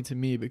funny to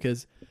me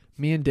because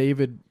me and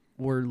David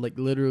were like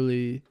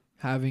literally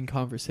having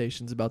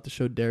conversations about the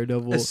show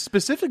Daredevil.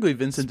 Specifically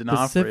Vincent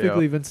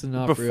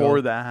D'Onofrio.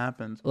 Before that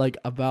happened. Like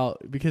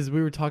because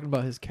we were talking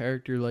about his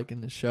character like in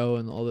the show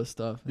and all this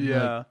stuff. And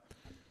yeah. Like,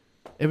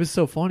 it was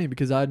so funny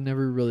because I'd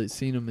never really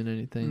seen him in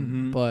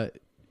anything, but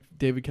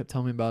David kept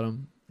telling me about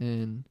him,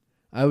 and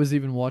I was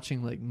even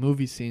watching like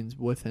movie scenes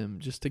with him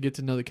just to get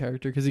to know the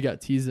character because he got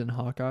teased in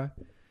Hawkeye,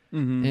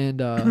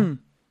 and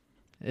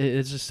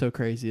it's just so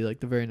crazy.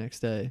 Like the very next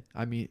day,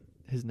 I meet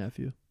his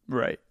nephew.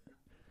 Right.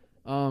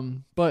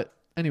 But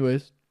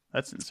anyways,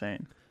 that's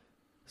insane.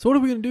 So what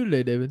are we gonna do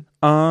today, David?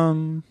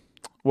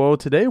 Well,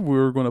 today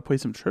we're going to play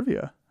some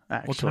trivia.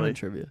 Actually, what kind of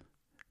trivia?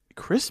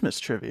 Christmas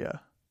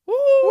trivia.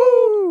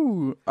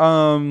 Woo!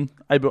 Sorry.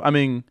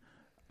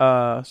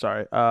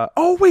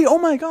 Oh wait. Oh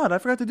my God! I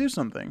forgot to do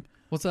something.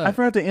 What's that? I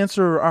forgot to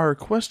answer our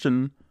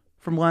question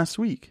from last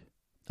week.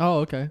 Oh,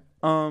 okay.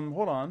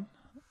 Hold on.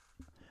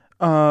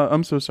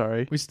 I'm so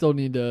sorry. We still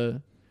need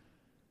to.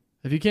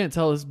 If you can't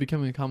tell, this is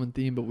becoming a common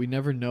theme, but we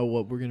never know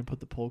what we're going to put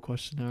the poll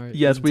question on.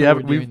 Yes, we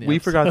have. We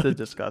forgot to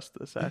discuss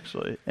this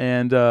actually,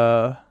 and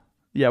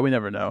yeah, we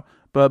never know.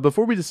 But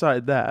before we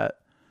decide that,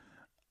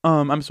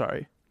 I'm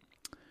sorry.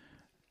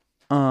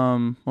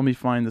 Let me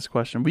find this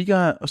question.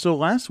 So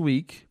last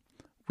week,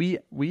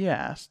 we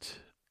asked,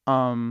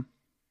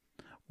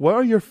 what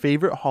are your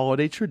favorite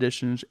holiday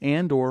traditions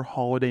and/or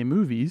holiday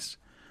movies?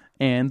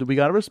 And we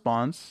got a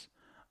response,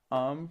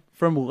 from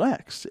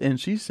Lex, and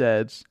she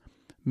says,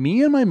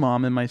 me and my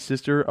mom and my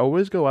sister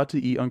always go out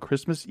to eat on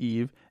Christmas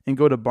Eve and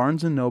go to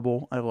Barnes &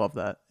 Noble. I love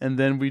that. And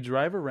then we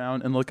drive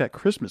around and look at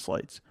Christmas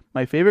lights.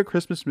 My favorite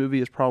Christmas movie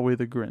is probably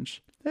The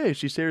Grinch. Hey,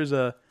 she shares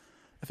a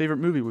favorite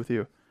movie with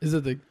you. Is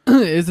it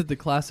the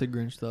classic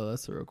Grinch, though?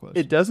 That's the real question.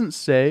 It doesn't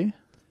say.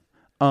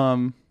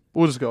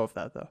 We'll just go with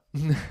that, though.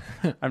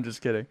 I'm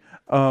just kidding.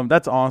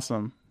 That's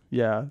awesome.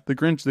 Yeah, The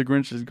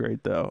Grinch is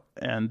great, though.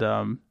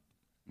 And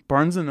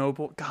Barnes &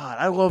 Noble. God,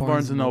 I love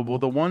Barnes & Noble.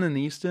 The one in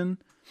Easton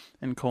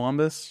and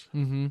Columbus.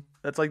 Mm-hmm.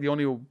 That's like the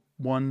only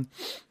one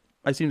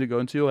I seem to go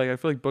into. Like I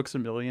feel like Books A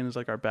Million is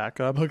like our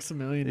backup. Books A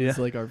Million is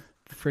like our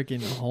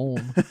freaking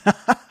home.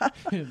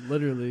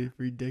 Literally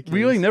ridiculous.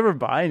 We like never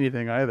buy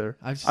anything either.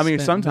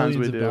 Sometimes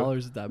we do.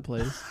 $Dollars at that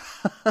place.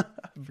 For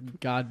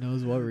God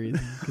knows what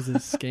reason, because they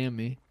scam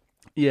me.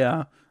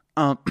 Yeah.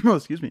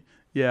 Excuse me.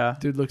 Yeah.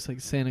 Dude looks like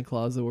Santa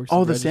Claus that works.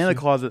 Oh, the Santa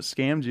Claus that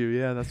scammed you.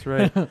 Yeah, that's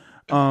right.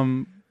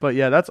 But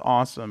yeah, that's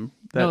awesome.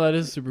 That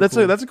is super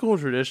cool. That's a cool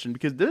tradition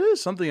because there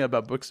is something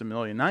about Books A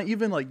Million. Not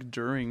even like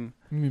during.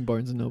 You mean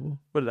Barnes & Noble?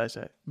 What did I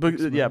say?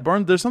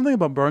 There's something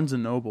about Barnes &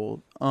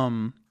 Noble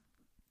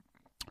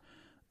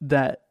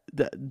that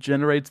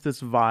generates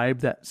this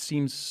vibe that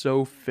seems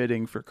so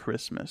fitting for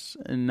Christmas.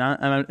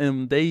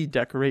 And they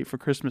decorate for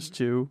Christmas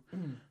too.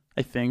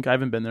 I think. I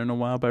haven't been there in a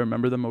while, but I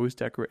remember them always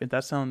decorate.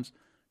 That sounds...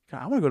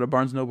 God, I want to go to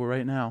Barnes & Noble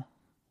right now.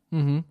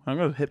 Mm-hmm. I'm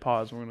going to hit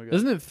pause. We're going to go.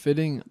 Isn't it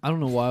fitting? I don't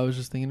know why I was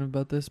just thinking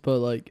about this, but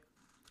like,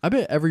 I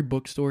bet every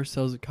bookstore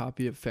sells a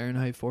copy of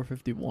Fahrenheit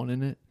 451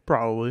 in it.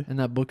 Probably. And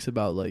that book's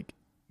about like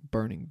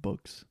burning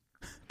books.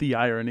 The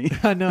irony.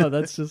 I know.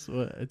 That's just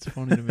what it's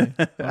funny to me.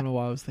 I don't know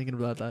why I was thinking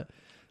about that.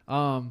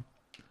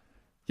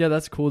 Yeah,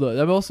 that's cool though.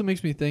 That also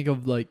makes me think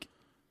of like,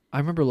 I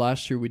remember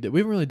last year we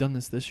haven't really done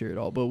this year at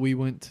all, but we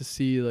went to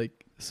see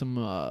like some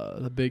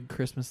the big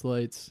Christmas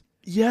lights.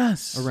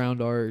 Yes.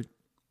 Around our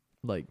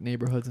like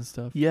neighborhoods and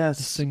stuff. Yes.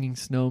 The singing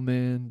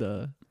snowman,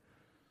 the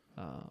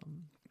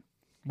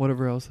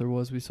whatever else there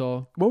was we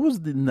saw. What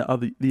was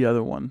the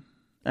other one?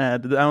 I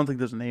don't think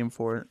there's a name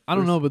for it. I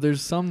don't know, but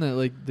there's some that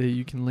like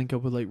you can link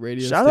up with like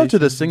radio shout out to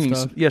the singing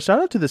stuff. Yeah, shout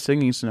out to the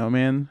singing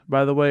snowman,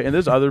 by the way. And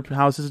there's other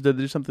houses that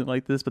do something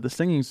like this, but the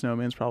singing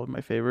snowman's probably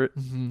my favorite.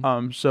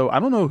 Mm-hmm. So I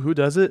don't know who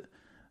does it.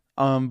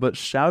 But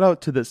shout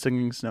out to the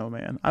singing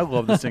snowman. I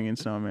love the singing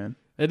snowman.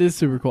 It is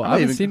super cool. I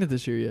haven't seen it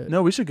this year yet.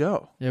 No, we should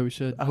go. Yeah, we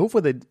should. I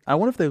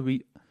wonder if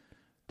they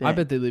I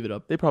bet they leave it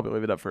up. They probably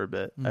leave it up for a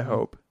bit. Mm-hmm. I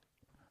hope.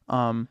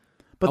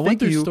 But I went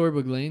through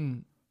Storybook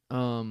Lane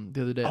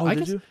the other day. Oh,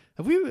 did you?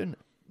 Have we even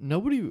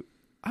nobody?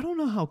 I don't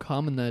know how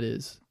common that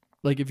is.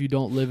 Like if you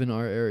don't live in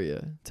our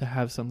area to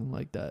have something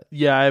like that.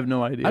 Yeah, I have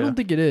no idea. I don't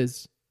think it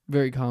is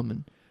very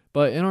common.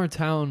 But in our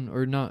town,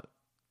 or not,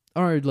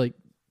 our like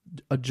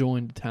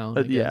adjoined town.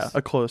 I guess,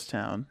 a close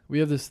town. We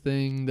have this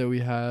thing that we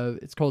have.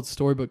 It's called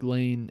Storybook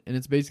Lane, and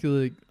it's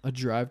basically like a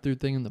drive-through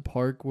thing in the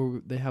park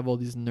where they have all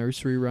these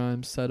nursery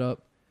rhymes set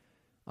up.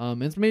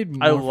 It's made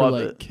more for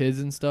like kids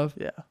and stuff.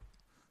 Yeah,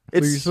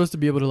 where you're supposed to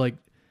be able to like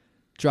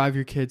drive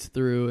your kids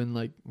through and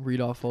like read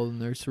off all the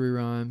nursery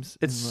rhymes.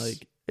 It's and,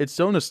 like it's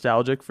so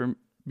nostalgic for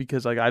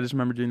because like I just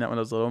remember doing that when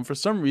I was little, and for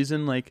some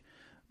reason like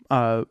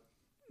my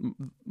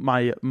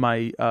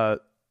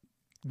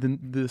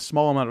the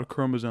small amount of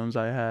chromosomes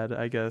I had,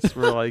 I guess,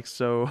 were like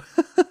so.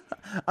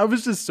 I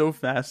was just so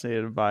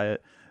fascinated by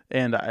it,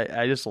 and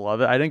I just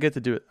love it. I didn't get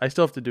to do it. I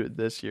still have to do it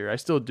this year. I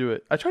still do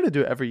it. I try to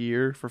do it every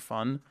year for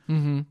fun.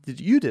 Mm-hmm.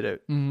 You did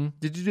it? Mm-hmm.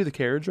 Did you do the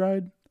carriage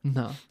ride?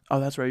 No. Oh,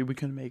 that's right. We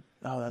couldn't make.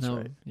 Oh, that's No,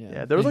 right.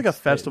 yeah. There was like a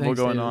festival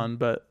going David. on,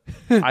 but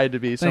I had to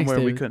be somewhere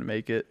we David. couldn't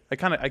make it. I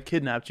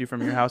kidnapped you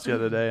from your house the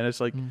other day, and it's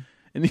like.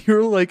 And you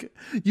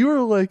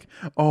were like,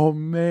 oh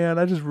man,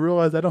 I just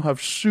realized I don't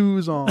have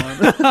shoes on.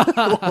 Like,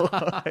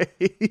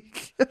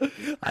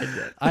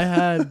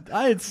 I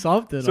had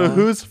something. so on.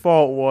 whose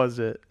fault was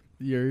it?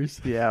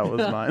 Yours? Yeah, it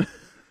was mine.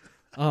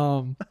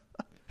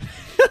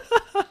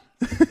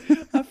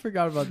 I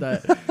forgot about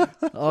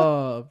that.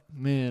 Oh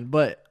man,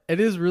 but it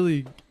is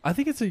really. I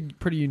think it's a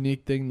pretty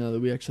unique thing though that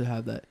we actually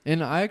have that,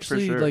 and I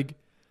actually For sure. like.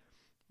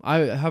 I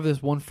have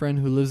this one friend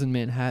who lives in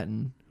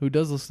Manhattan who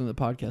does listen to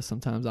the podcast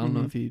sometimes. I don't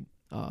know if he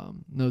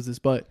knows this,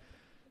 but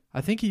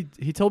I think he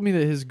told me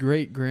that his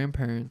great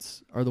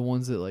grandparents are the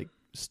ones that like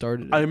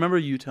started it I remember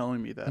you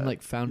telling me that. and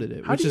like founded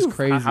it, How which do is you-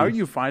 crazy. How are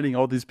you finding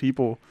all these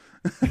people?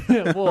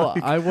 Well,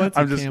 I went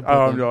to I'm just. camp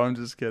Oh with him no, I'm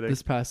just kidding.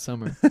 this past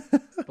summer,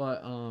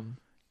 but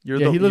You're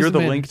yeah, he lives you're in the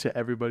Man- link to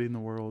everybody in the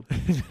world.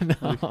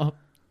 no.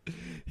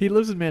 He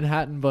lives in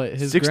Manhattan, but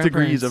his 6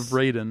 degrees of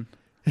grandparents- Brayden.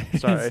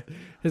 Sorry.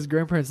 his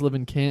grandparents live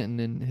in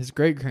Canton, and his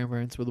great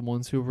grandparents were the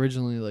ones who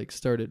originally like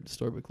started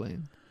Storybook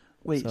Lane.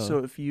 Wait, so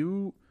if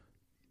you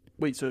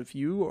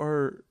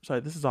are sorry,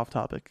 this is off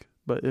topic,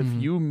 but if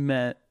you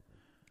met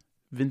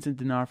Vincent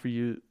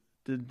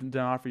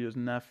D'Onofrio's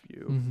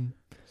nephew,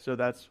 so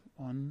that's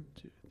 1,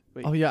 2.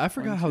 Wait, Oh yeah, I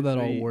forgot 1, how 2, that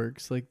 3. all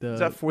works. Like the Is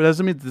that 4? Does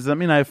that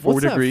mean I have 4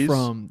 what's degrees? that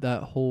from?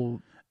 That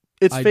whole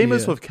It's idea?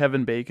 famous with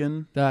Kevin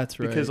Bacon. That's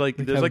right. Because like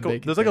The there's Kevin like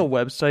Bacon there's like a thing.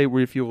 website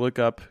where if you look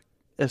up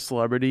a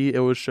celebrity, it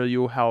will show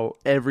you how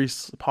every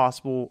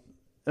possible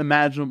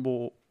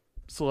imaginable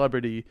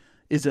celebrity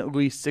is at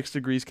least 6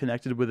 degrees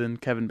connected within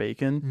Kevin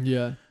Bacon.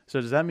 Yeah. So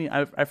does that mean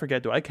I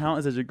forget? Do I count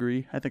as a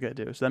degree? I think I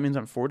do. So that means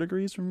I'm 4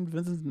 degrees from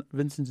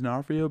Vincent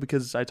D'Onofrio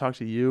because I talked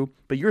to you,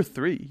 but you're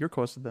 3. You're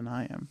closer than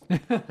I am.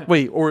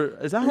 Wait, or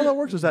is that how that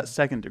works? Or is that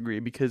second degree?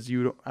 Because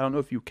I don't know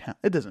if you count.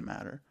 It doesn't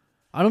matter.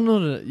 I don't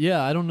know.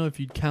 I don't know if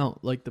you'd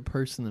count like the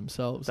person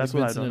themselves. That's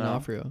like what I Vincent don't know.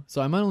 D'Onofrio.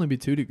 So I might only be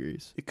 2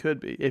 degrees. It could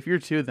be. If you're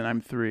 2, then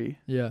I'm 3.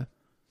 Yeah.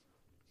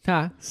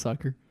 Ha,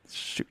 sucker.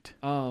 Shoot.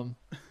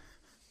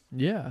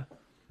 Yeah.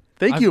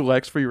 Thank you,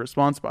 Lex, for your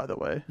response. By the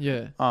way.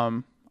 Yeah.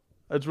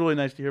 It's really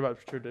nice to hear about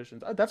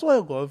traditions. That's why I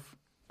love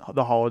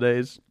the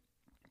holidays.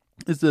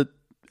 Is that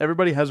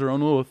everybody has their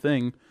own little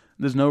thing.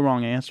 There's no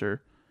wrong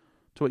answer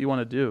to what you want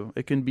to do.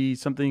 It can be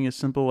something as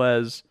simple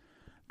as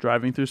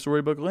driving through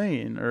Storybook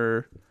Lane,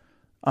 or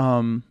I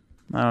don't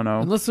know.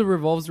 Unless it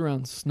revolves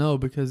around snow,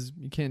 because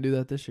you can't do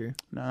that this year.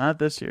 No, not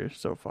this year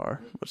so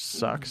far, which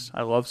sucks.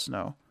 I love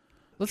snow.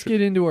 Let's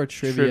get into our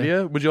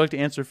trivia. Would you like to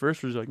answer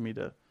first, or would you like me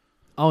to?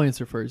 I'll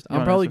answer first. You I'm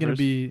wanna probably answer going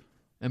to first? be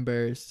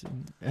embarrassed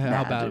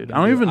how bad dude. I'm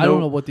I don't even I don't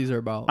know- know what these are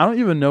about. I don't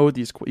even know what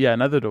these. Yeah,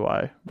 neither do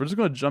I. We're just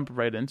gonna jump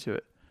right into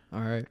it.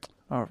 All right.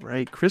 All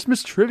right,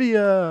 Christmas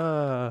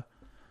trivia.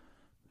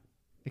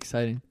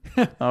 Exciting.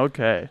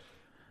 Okay.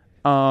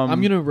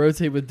 I'm going to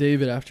rotate with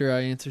David after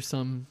I answer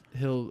some.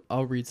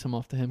 I'll read some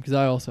off to him because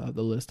I also have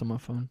the list on my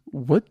phone.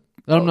 What?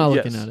 I'm not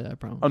yes. looking at it, I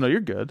promise. Oh no,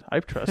 you're good. I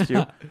trust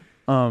you.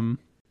 I'll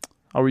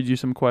read you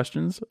some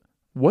questions.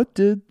 What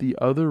did the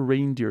other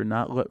reindeer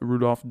not let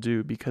Rudolph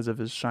do because of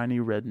his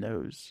shiny red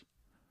nose?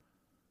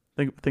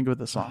 Think of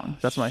the song.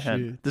 That's my hint.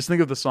 shoot. Just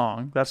think of the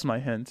song. That's my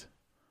hint.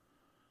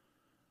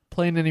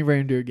 Playing any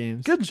reindeer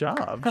games. Good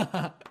job.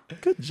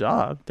 Good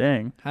job.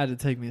 Dang. Had to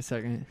take me a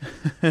second.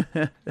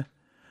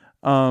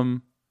 How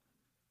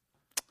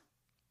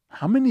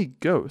many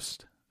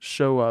ghosts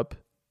show up?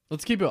 I'll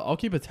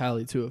keep a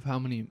tally too of how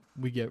many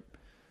we get. Do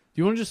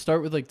you want to just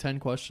start with like 10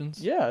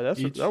 questions? Yeah,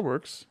 Each? that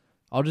works.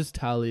 I'll just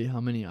tally how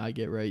many I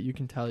get right. You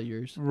can tally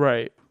yours.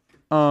 Right.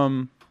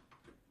 How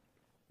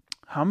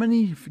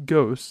many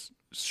ghosts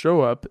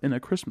show up in A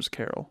Christmas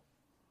Carol?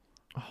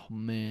 Oh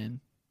man.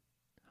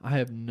 I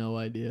have no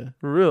idea.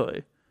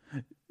 Really?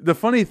 The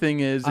funny thing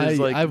is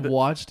like I've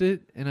watched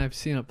it and I've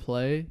seen it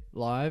play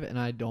live and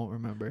I don't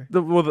remember.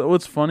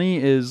 What's funny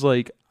is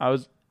like I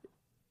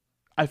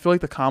feel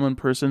like the common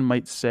person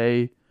might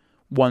say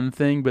one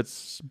thing but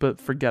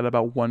forget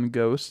about one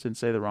ghost and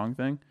say the wrong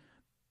thing.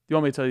 You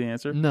want me to tell you the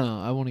answer?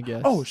 No, I want to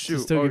guess. Oh, shoot.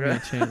 So still give me a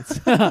Okay. chance.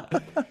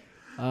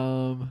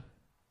 I'm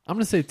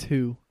gonna say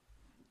 2.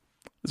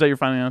 Is that your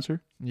final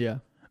answer? Yeah.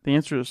 The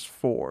answer is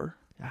 4.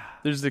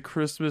 There's the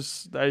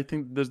Christmas. I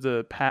think there's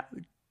the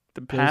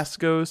past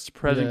ghost,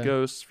 present Yeah.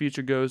 ghost,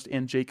 future ghost,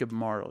 and Jacob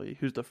Marley,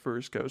 who's the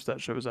first ghost that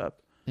shows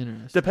up.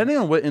 Interesting. Depending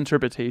on what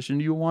interpretation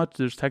you watch,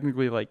 there's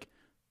technically like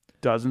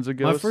dozens of My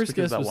ghosts. first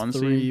because guess that was one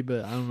 3, scene.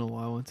 but I don't know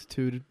why I went to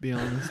 2 to be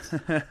honest.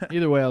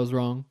 Either way, I was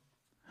wrong.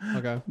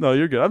 Okay. No,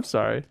 you're good. I'm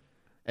sorry.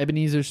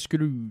 Ebenezer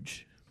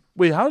Scrooge.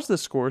 Wait, how's the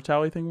score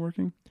tally thing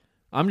working?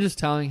 I'm just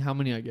tallying how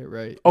many I get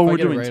right. Oh, If I we're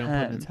get it doing right, I'm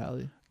 10. putting a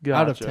tally. Gotcha.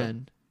 Out of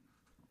 10.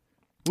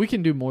 We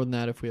can do more than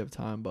that if we have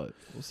time, but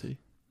we'll see.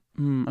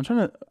 I'm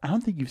trying to. I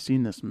don't think you've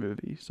seen this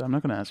movie, so I'm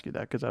not going to ask you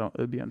that because I don't.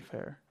 It'd be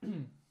unfair.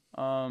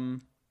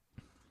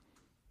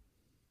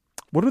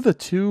 What are the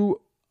two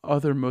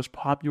other most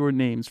popular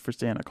names for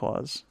Santa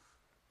Claus?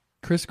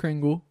 Kris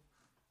Kringle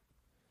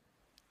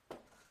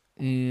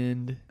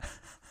and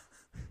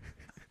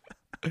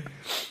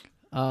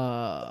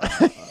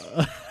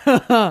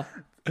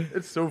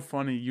It's so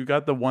funny. You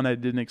got the one I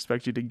didn't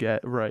expect you to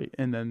get right,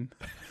 and then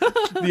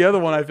the other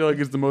one I feel like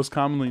is the most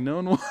commonly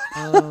known one.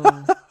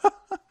 oh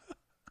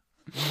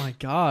my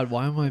God!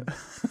 Why am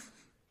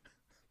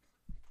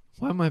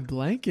I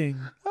blanking?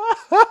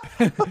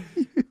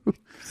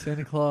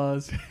 Santa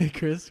Claus,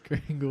 Kris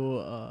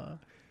Kringle.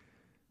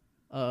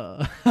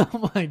 Oh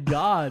my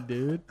God,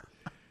 dude!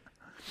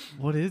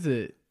 What is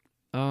it?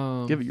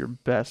 Give it your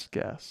best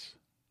guess.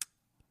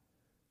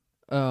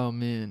 Oh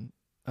man.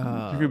 You're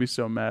gonna be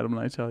so mad when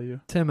I tell you.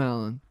 Tim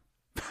Allen.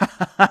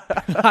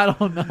 I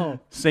don't know.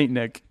 Saint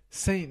Nick.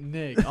 Saint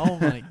Nick. Oh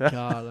my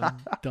God, I'm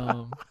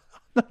dumb.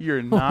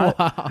 You're not.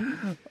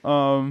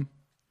 Wow.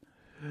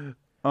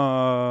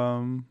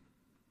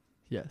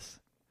 Yes.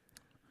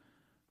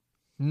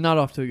 Not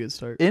off to a good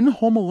start. In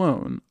Home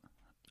Alone.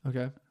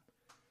 Okay.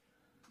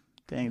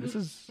 Dang, this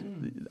is.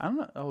 I don't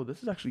know. Oh,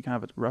 this is actually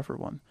kind of a rougher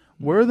one.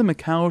 Where are the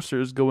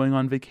McAllisters going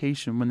on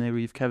vacation when they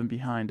leave Kevin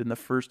behind in the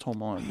first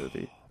Home Alone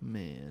movie?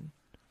 Man.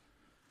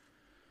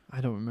 I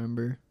don't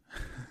remember.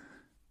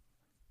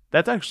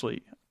 That's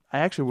actually. I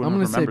actually wouldn't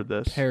have remembered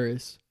this.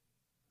 Paris.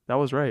 That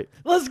was right.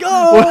 Let's go!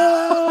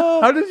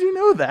 How did you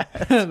know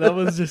that? That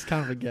was just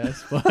kind of a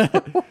guess,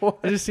 but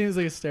it just seems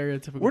like a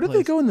stereotypical Where did place.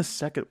 they go in the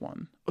second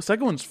one? The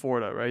second one's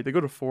Florida, right? They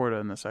go to Florida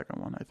in the second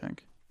one, I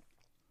think.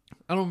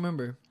 I don't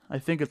remember. I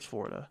think it's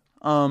Florida.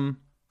 In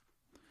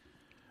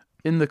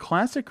the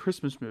classic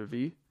Christmas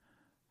movie,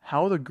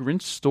 How the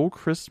Grinch Stole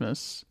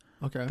Christmas,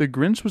 Okay. the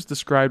Grinch was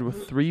described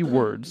with 3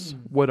 words.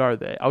 What are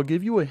they? I'll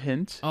give you a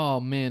hint. Oh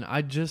man,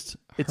 I just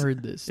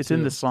heard this. It's too.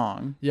 in the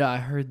song. Yeah, I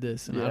heard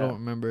this, and I don't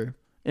remember.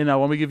 And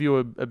want me to give you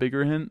a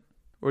bigger hint,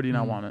 or do you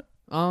not want it?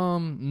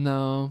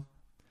 No,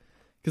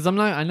 because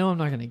I know I'm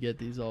not gonna get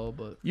these all,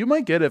 but You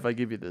might get it if I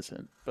give you this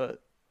hint,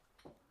 but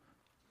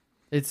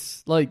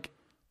it's like,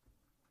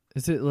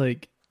 is it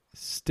like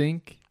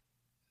stink,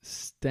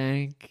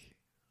 stank,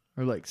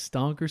 or like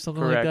stunk or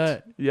something correct. like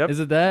that? Yep. Is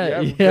it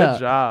that? Yep. Yeah. Good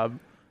job.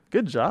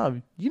 Good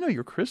job. You know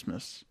your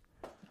Christmas.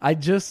 I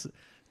just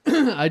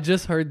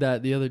heard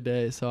that the other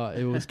day, so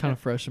it was kind of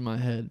fresh in my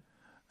head.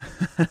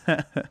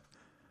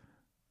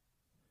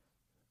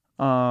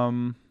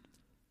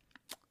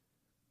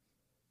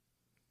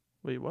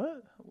 Wait,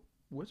 what?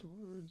 Which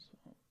words?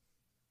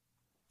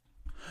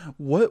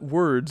 What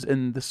words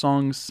in the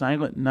song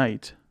Silent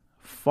Night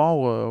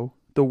follow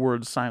the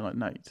word Silent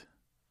Night?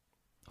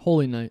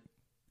 Holy Night.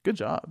 Good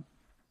job.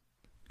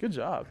 Good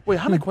job. Wait,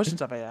 how many questions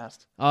have I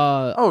asked?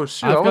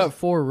 Shoot. I've got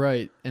 4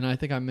 right, and I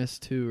think I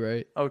missed 2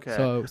 right. Okay.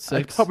 So 6.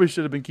 I probably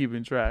should have been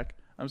keeping track.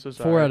 I'm so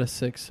sorry. 4 out of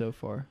 6 so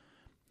far.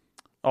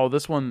 Oh,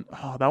 this one.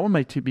 Oh, that one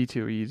might be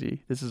too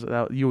easy. This is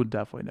that you would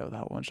definitely know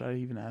that one. Should I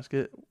even ask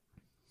it?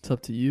 It's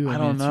up to you. I mean,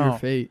 don't it's know. your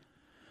fate.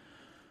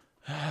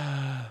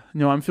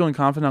 No, I'm feeling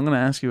confident. I'm going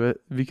to ask you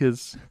it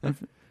because.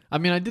 I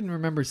mean, I didn't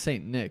remember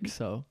Saint Nick,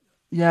 so.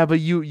 Yeah, but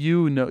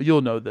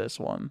you'll know this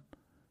one.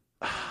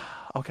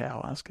 Okay,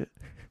 I'll ask it.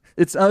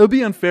 It'll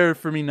be unfair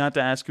for me not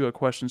to ask you a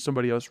question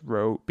somebody else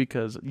wrote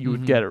because you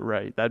would get it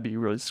right. That'd be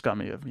really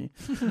scummy of me.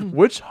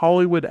 Which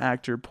Hollywood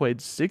actor played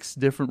 6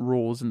 different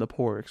roles in The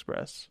Polar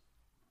Express?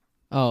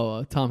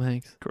 Oh, Tom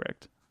Hanks.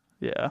 Correct.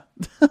 Yeah.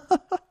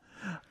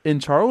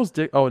 In Charles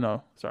Dick. Oh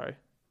no, sorry.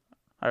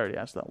 I already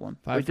asked that one.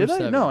 5 Wait, for did I?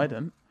 7. No, I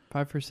didn't.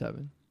 5 for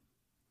 7.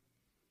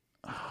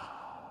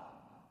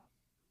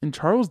 In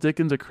Charles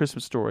Dickens' A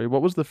Christmas Story,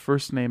 what was the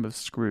first name of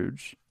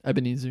Scrooge?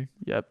 Ebenezer.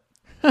 Yep.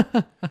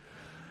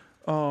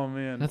 Oh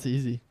man, That's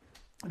easy.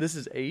 this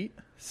is 8.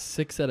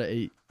 6 out of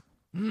 8.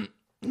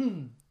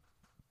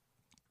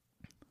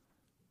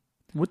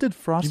 What did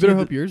Frosty? You better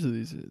hope yours are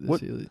this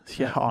What- easy.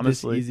 Yeah,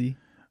 honestly. This easy.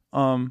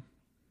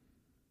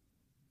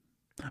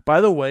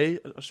 By the way,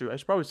 shoot, I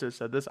probably should have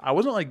said this. I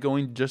wasn't like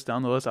going just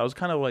down the list. I was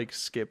kind of like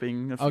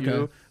skipping a few.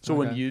 Okay. So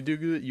when Okay. you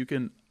do it, you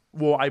can.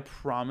 Well, I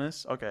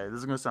promise. Okay, this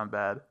is gonna sound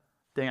bad.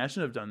 Dang, I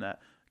shouldn't have done that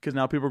because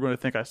now people are going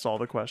to think I saw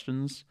the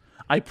questions.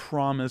 I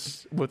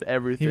promise with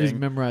everything. He was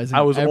memorizing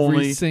I was every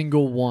only-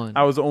 single one.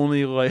 I was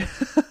only like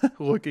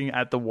looking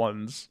at the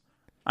ones.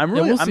 I'm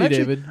really. we'll I'm see, actually,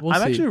 David. We'll I'm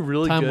see. actually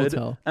really Time will good.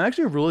 tell. I'm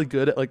actually really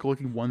good at like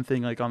looking one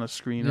thing like on a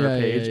screen or a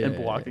page and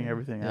blocking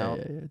everything out.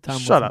 Time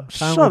Shut will up!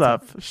 tell. Time Shut will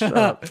up! tell. Shut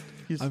up!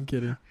 I'm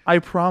kidding. I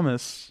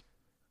promise.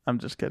 I'm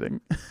just kidding.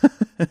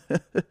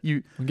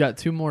 We got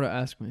 2 more to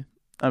ask me.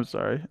 I'm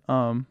sorry.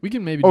 We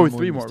can maybe Oh, do more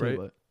 3 than more, this too, right?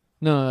 but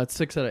no, that's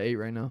 6 out of 8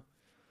 right now.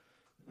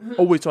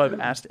 Oh wait, so I've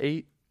asked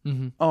 8.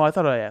 Mm-hmm. Oh, I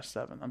thought I asked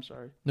 7. I'm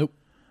sorry. Nope.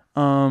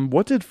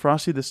 What did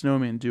Frosty the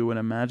Snowman do when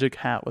a magic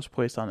hat was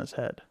placed on his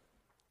head?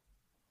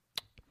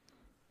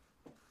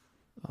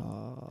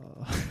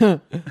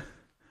 Frosty.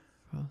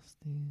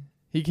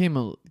 He came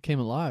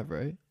alive,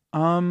 right?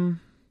 I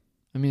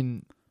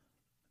mean,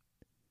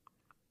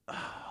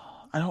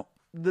 I don't.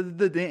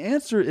 The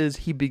answer is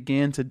he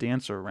began to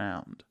dance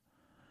around,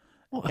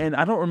 and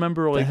I don't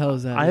remember like the hell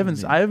is that? I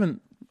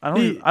don't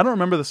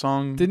remember the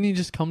song. Didn't he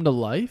just come to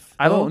life?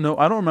 I don't know.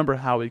 I don't remember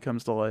how he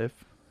comes to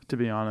life, to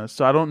be honest.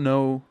 So I don't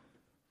know.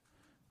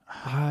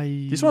 Do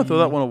you just want to throw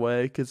that one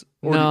away?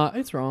 No,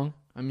 it's wrong.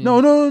 I mean,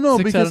 no.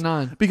 6 out of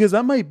 9. Because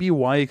that might be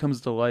why he comes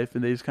to life,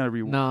 and they just kind of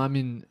No, I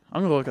mean,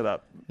 I'm gonna look it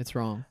up. it's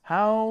wrong.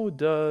 How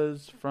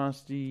does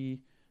Frosty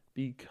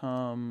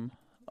become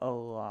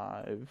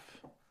alive?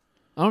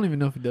 I don't even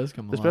know if he does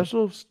come alive.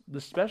 The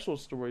special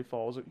story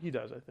follows. He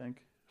does, I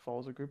think.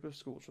 Follows a group of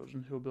school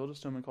children who will build a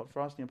snowman called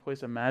Frosty and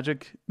place a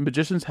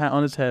magician's hat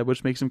on his head,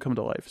 which makes him come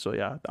to life. So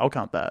yeah, I'll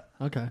count that.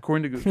 Okay.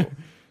 According to Google.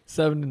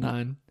 7 to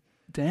 9.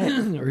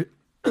 Dang. Or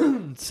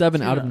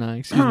 7 out of 9.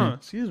 Excuse me.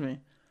 Excuse me.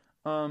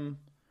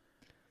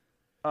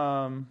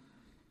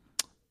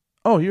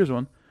 Oh, here's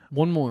one.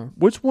 One more.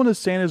 Which one of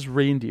Santa's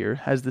reindeer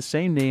has the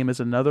same name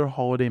as another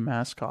holiday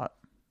mascot?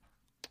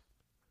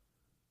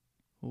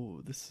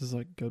 Oh, this is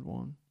a good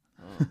one.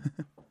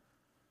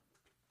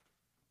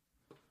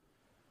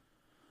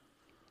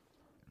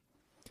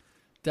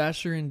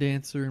 Dasher and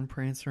Dancer and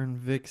Prancer and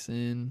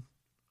Vixen.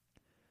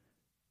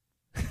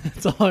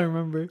 That's all I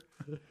remember.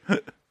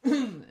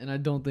 And I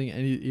don't think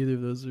either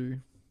of those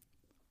are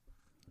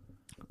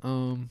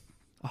a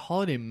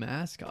holiday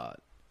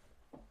mascot.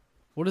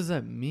 What does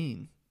that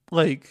mean?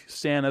 Like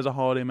Santa's a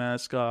holiday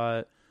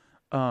mascot.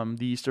 The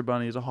Easter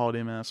Bunny is a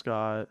holiday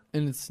mascot.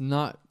 And it's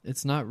not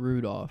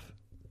Rudolph.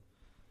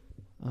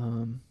 I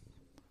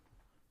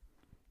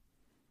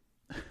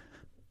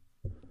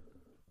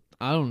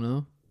don't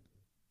know.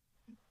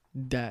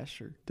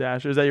 Dasher.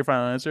 Is that your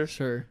final answer?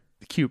 Sure.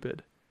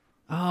 Cupid.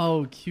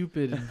 Oh,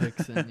 Cupid and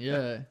Vixen.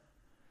 Yeah.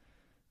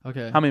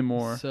 Okay. How many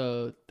more?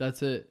 So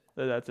that's it.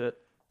 That's it.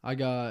 I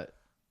got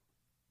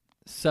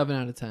 7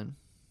 out of 10.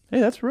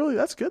 Hey, that's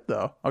good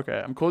though.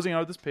 Okay, I'm closing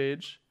out this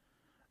page.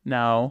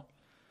 Now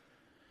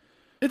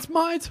it's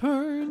my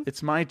turn.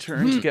 It's my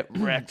turn to get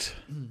wrecked.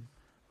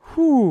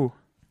 Whew.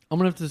 I'm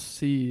gonna have to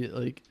see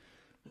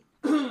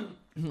I'm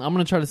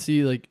gonna try to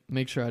see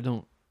make sure I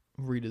don't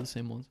read the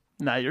same ones.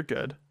 Nah, you're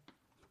good.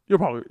 You'll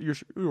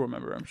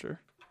remember, I'm sure.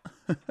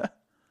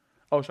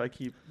 Oh, should I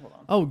keep? Hold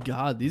on. Oh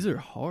God, these are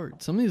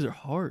hard. Some of these are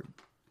hard.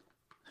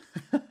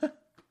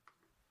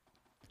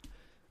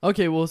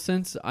 Okay, well,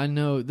 since I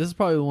know this is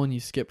probably the one you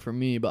skipped for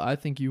me, but I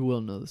think you will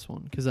know this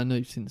one because I know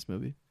you've seen this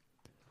movie.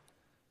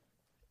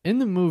 In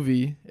the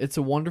movie, It's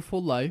a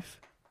Wonderful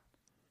Life,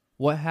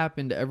 what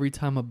happened every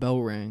time a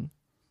bell rang?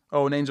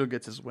 Oh, an angel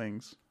gets his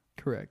wings.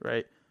 Correct.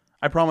 Right.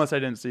 I promise I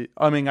didn't see.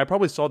 I mean, I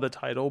probably saw the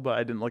title, but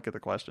I didn't look at the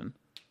question.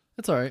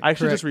 That's all right. I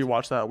actually just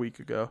rewatched that a week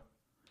ago.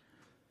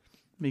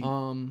 Made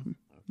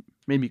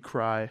me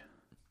cry.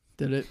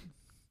 Did it?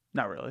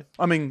 Not really.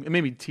 I mean, it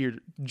made me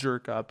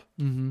jerk up.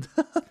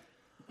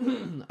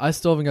 Mm-hmm. I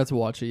still haven't got to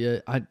watch it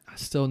yet. I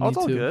still need to. It's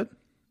all good.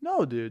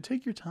 No, dude,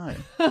 take your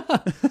time.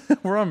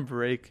 We're on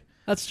break.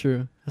 That's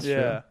true. That's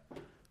true.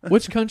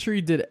 Which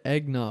country did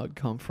eggnog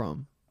come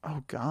from?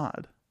 Oh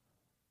God.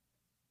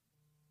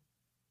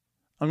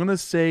 I'm gonna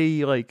say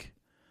Just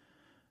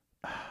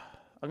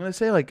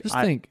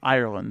think.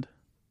 Ireland.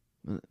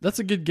 That's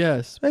a good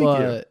guess, Thank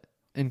but you.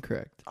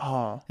 incorrect.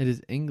 Oh, it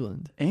is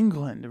England.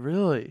 England,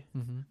 really?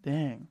 Mm-hmm.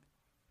 Dang,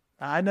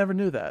 I never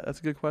knew that. That's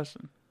a good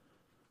question.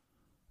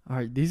 All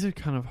right, these are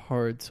kind of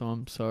hard, so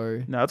I'm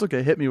sorry. No, it's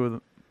okay. Hit me with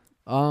it.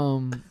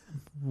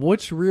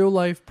 Which real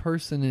life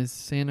person is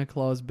Santa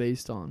Claus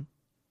based on?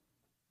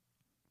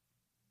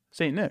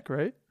 Saint Nick,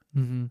 right?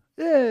 Mm-hmm.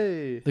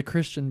 Yay! The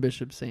Christian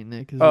Bishop Saint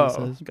Nick is what it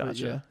says.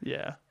 Gotcha.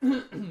 Yeah.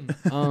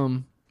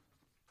 How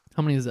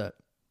many is that?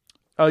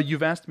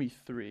 You've asked me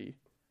 3.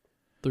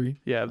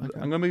 3? Yeah, okay.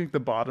 I'm gonna make the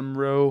bottom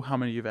row how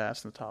many you've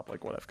asked, and the top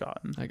what I've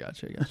gotten. I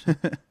gotcha.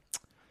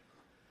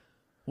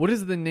 What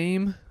is the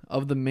name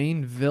of the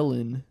main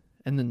villain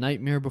in The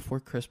Nightmare Before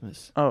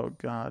Christmas? Oh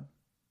God.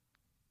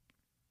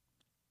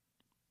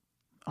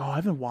 Oh, I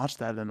haven't watched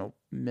that in a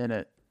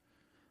minute.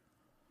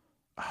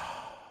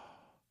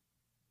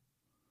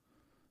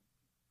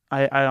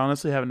 I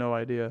honestly have no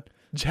idea.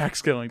 Jack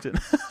Skellington.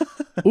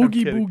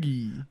 Oogie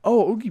Boogie.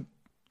 Oh, Oogie.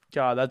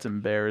 God, that's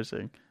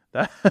embarrassing.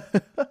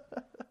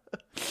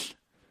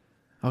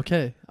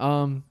 Okay.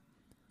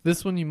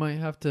 This one you might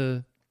have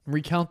to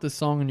recount the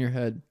song in your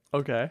head.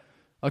 Okay.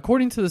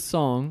 According to the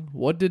song,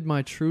 what did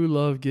my true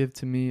love give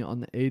to me on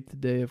the 8th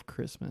day of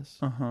Christmas?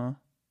 Uh-huh.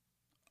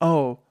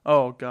 Oh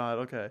God,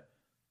 okay.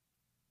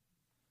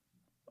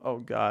 Oh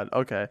God,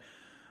 okay.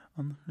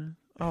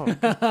 Oh.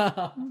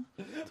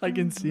 I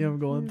can see him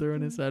going through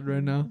in his head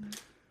right now.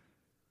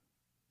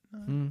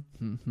 I'm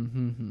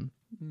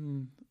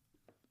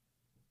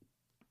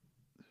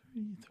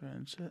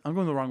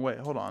going the wrong way.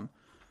 Hold on.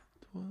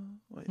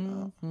 Wait,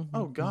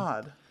 oh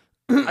God.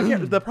 I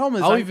can't. The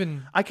problem is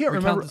I can't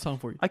remember the song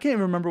for you. I can't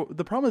remember.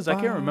 The problem is I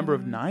can't remember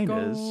if 9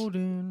 is,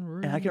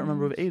 and I can't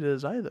remember if 8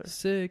 is either.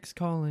 6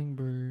 calling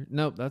bird.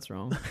 Nope, that's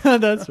wrong.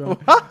 That's wrong.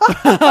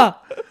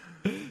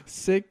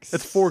 6.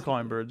 It's 4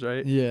 calling birds,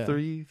 right? Yeah.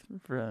 3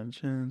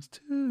 French hens,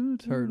 2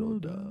 turtle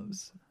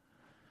doves.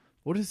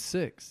 What is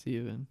 6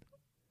 even?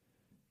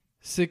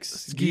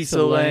 6 Geese geese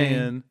a laying.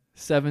 laying.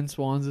 7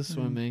 swans a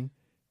swimming.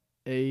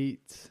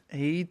 8.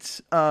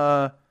 8.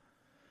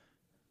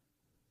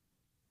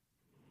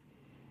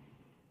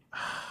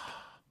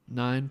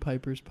 9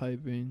 pipers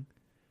piping.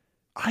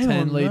 I 10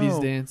 don't ladies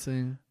know.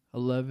 dancing.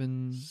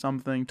 11.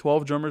 Something.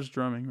 12 drummers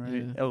drumming,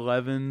 right? Yeah.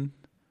 11.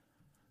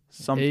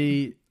 Something.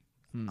 8.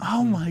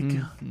 Oh my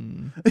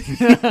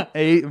God.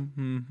 8.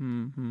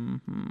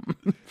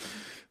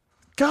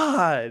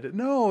 God,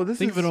 no. This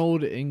Think is. of an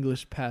old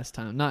English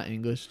pastime. Not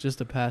English,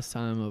 just a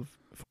pastime of,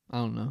 I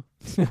don't know.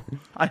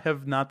 I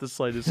have not the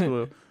slightest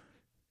clue.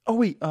 Oh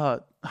wait. I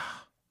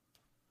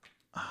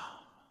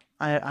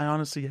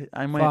honestly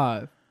I might.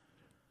 5,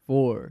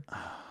 4,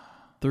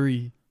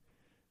 3,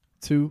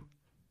 2,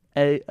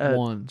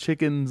 1.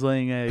 Chickens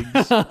laying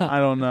eggs. I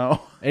don't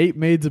know. 8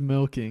 maids a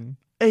milking.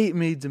 8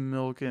 maids of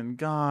milking.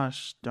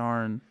 Gosh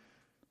darn.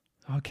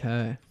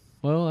 Okay.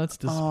 Well, that's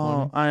Oh,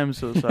 disappointing. I am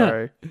so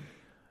sorry.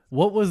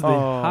 What was the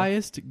Oh.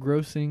 highest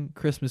grossing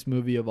Christmas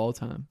movie of all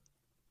time?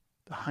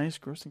 The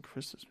highest grossing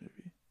Christmas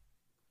movie.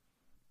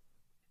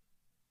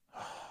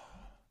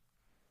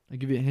 I'll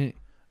give you a hint.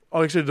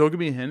 Oh, actually, don't give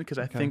me a hint because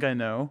I Okay. think I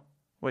know.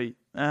 Wait.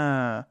 Okay,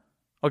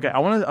 I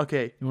want to.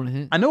 Okay, You want a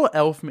hint? I know what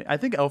Elf made. I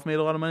think Elf made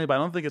a lot of money, but I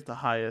don't think it's the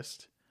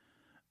highest.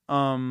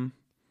 I'm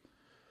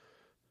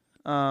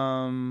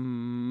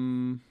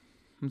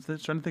trying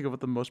to think of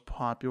what the most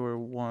popular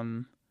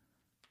one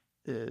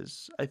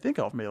is. I think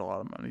Elf made a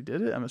lot of money.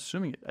 Did it? I'm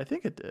assuming it. I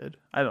think it did.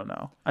 I don't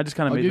know. I just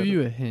kind of I'll made give that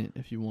you up. a hint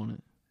if you want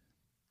it.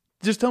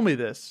 Just tell me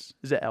this.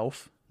 Is it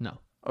Elf? No.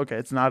 Okay,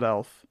 it's not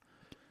Elf.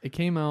 It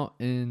came out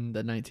in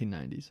the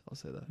 1990s. I'll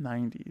say that.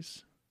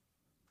 90s.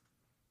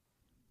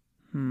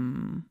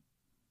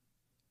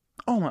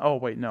 Oh my! Oh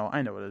wait, no,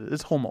 I know what it is.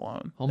 It's Home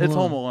Alone. Home It's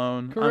Alone. Home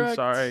Alone. I'm Correct.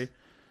 sorry.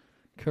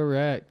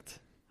 Correct.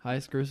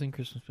 Highest grossing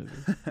Christmas movie.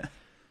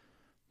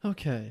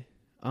 Okay.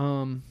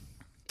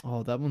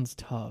 Oh, that one's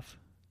tough.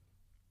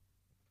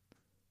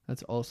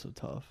 That's also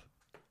tough.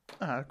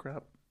 Ah,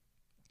 crap.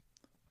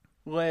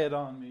 Lay it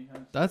on me.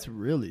 That's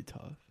really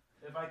tough.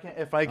 If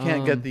I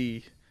can't get Um,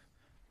 the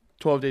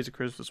 12 Days of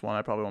Christmas one,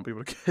 I probably won't be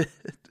able to get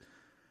it.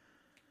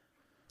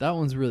 That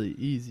one's really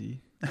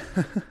easy.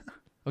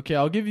 Okay,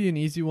 I'll give you an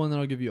easy one, then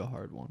I'll give you a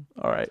hard one.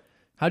 All right.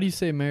 How do you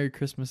say Merry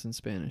Christmas in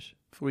Spanish?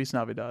 Feliz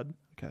Navidad.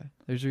 Okay,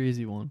 there's your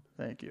easy one.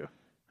 Thank you.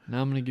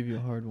 Now I'm going to give you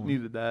a hard one.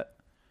 Needed that.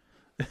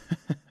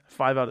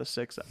 5 out of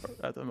 6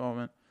 at the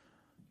moment.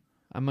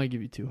 I might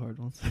give you 2 hard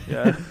ones.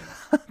 Yeah.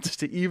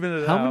 Just to even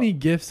it How out. many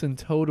gifts in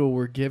total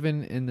were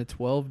given in the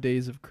 12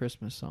 Days of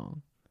Christmas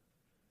song?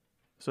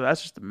 So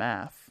that's just the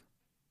math.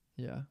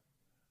 Yeah.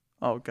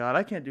 Oh, God.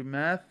 I can't do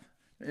math.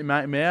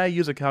 May I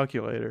use a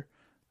calculator?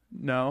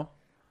 No.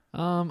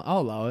 I'll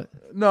allow it.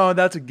 No,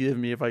 that's a give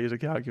me if I use a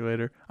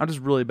calculator. I'm just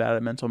really bad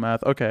at mental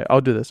math. Okay,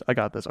 I'll do this. I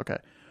got this. Okay.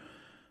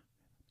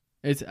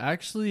 It's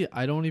actually,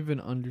 I don't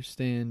even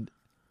understand.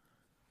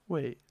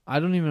 Wait. I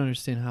don't even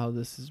understand how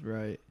this is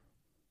right.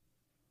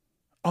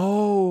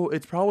 Oh,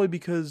 it's probably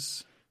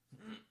because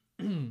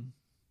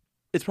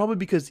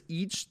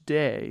each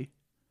day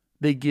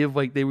they give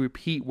they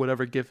repeat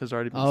whatever gift has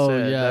already been Oh,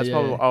 said. yeah, That's yeah,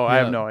 probably. yeah. Oh, I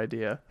have Yeah. no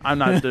idea. I'm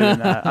not doing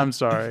that. I'm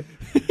sorry.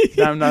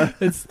 I'm not.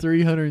 It's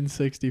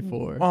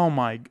 364. Oh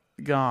my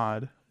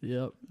God.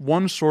 Yep.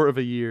 One short of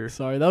a year.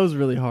 Sorry, that was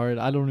really hard.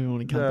 I don't even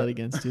want to count Yeah. that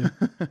against you.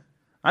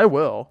 I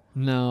will.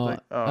 No.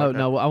 okay.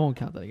 No, I won't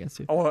count that against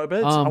you. Oh, I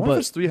bet. I wonder but- if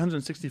it's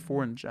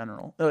 364 in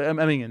general. I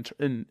mean,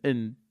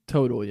 in.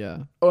 Total,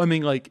 yeah. Oh, I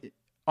mean,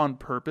 on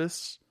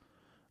purpose.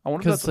 I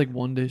wonder if Because that's it's like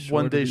one day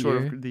short. one day of the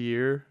short year. of the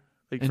year,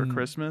 for And-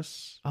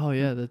 Christmas. Oh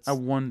yeah, that's. I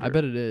wonder. I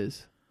bet it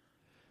is.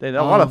 They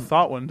a lot of Um,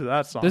 thought went into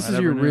that song. This I is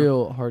never your knew.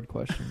 real hard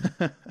question.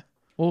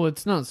 Well,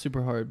 it's not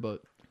super hard,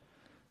 but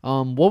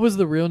what was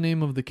the real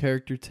name of the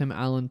character Tim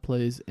Allen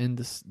plays in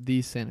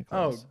the Santa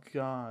Oh Claus?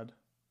 God!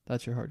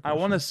 That's your hard I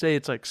question. want to say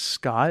it's like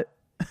Scott.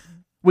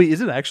 Wait,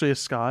 is it actually a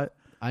Scott?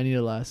 I need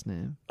a last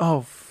name.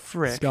 Oh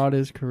frick! Scott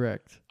is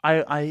correct.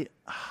 I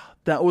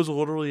that was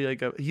literally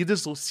he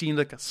just seemed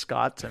like a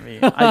Scott to me.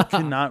 I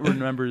cannot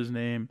remember his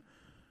name.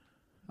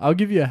 I'll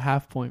give you a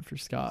half point for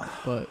Scott,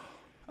 but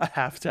A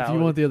half if tally.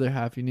 you want the other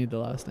half, you need the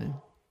last name.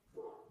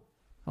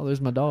 Oh,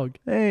 there's my dog.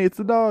 Hey, it's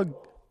the dog.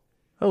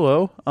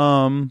 Hello.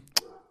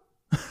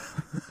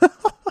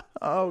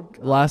 Oh God.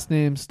 Last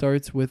name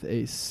starts with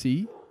a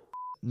C.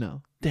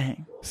 No.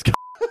 Dang. Scott.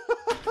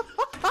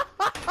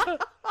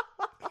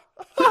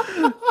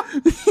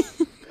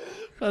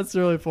 That's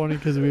really funny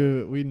because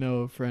we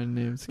know a friend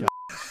named Scott.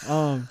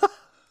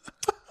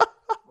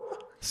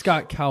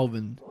 Scott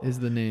Calvin is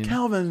the name.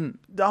 Calvin.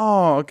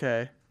 Oh,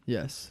 okay.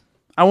 Yes.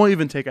 I won't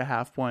even take a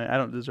half point. I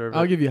don't deserve it.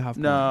 I'll give you a half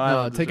point. No, I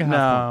don't take a deserve-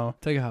 half no.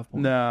 point. Take a half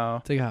point.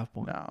 No. Take a half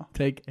point. No.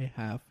 Take a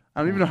half. I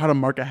don't even know how to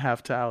mark a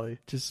half tally.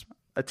 Just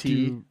A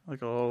T, Do-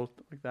 like a little,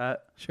 like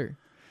that. sure.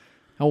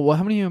 Oh,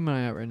 how many am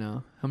I at right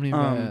now? How many have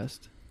I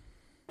asked?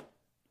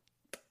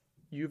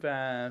 You've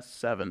asked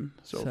 7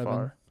 so 7.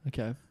 far.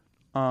 Okay.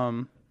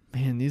 Um,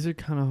 Man, these are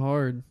kind of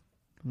hard.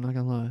 I'm not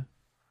gonna lie.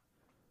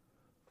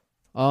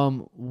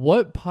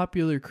 What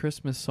popular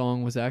Christmas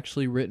song was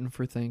actually written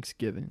for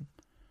Thanksgiving?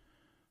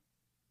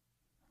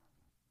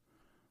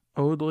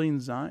 Old Lang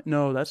Syne?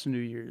 No, that's New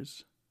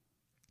Year's.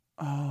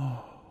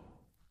 Oh.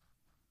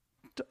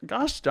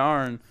 Gosh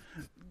darn.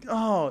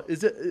 Oh,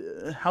 is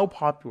it? How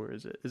popular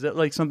is it? Is it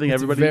like something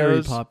everybody very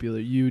knows? Very popular.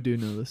 You do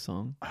know this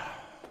song.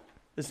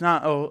 It's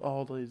not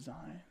Old Lang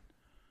Syne.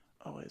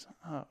 Oh.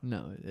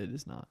 No, it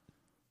is not.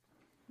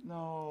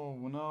 No.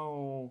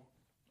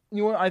 You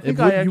know what? I think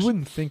you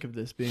wouldn't think of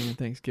this being a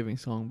Thanksgiving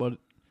song, but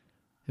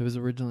it was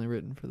originally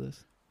written for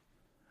this.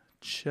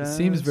 It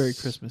seems very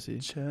Christmassy.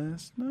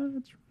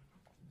 Chestnuts.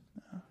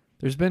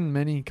 There's been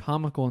many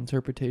comical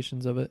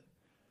interpretations of it.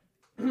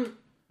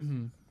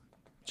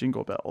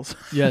 Jingle bells.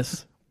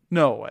 Yes.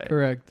 No way.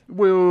 Correct.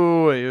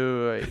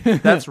 Wait.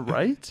 That's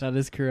right? That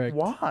is correct.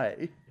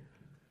 Why?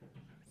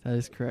 That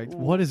is correct.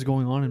 What is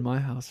going on in my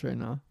house right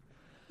now?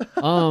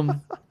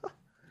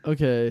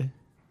 Okay.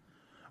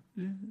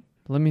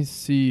 Let me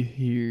see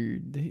here.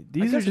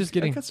 These are just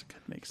getting. I guess it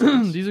could make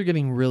sense. These are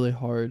getting really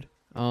hard.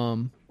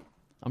 I'm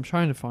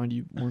trying to find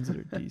you ones that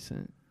are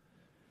decent.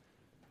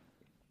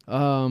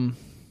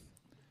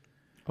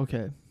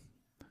 Okay.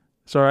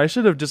 Sorry, I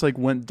should have just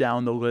went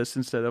down the list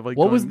instead of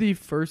What was the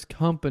first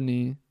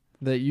company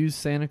that used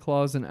Santa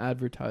Claus in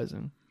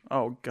advertising?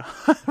 Oh God,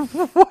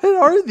 what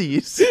are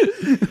these?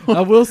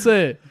 I will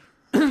say,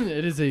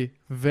 it is a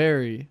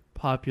very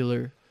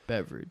popular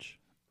beverage.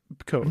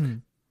 Coke.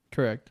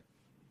 Correct.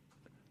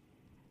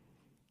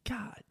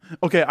 God.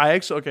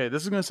 Okay,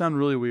 this is gonna sound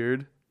really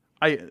weird.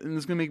 And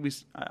it's gonna make me.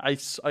 I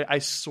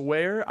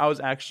swear I was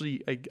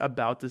actually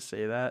about to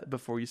say that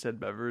before you said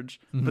beverage,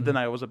 but then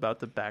I was about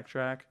to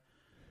backtrack.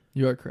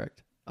 You are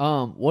correct.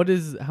 What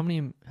is? How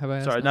many have I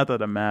asked? Sorry, now? not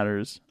that it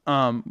matters.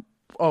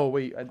 Oh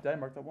wait, did I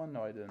mark that one?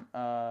 No, I didn't.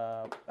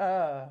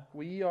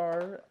 We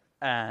are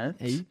at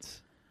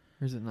 8,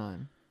 or is it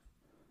 9?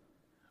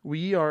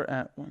 We are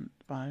at 1,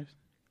 5.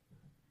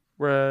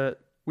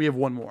 We have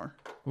one more.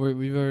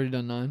 We've already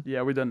done 9.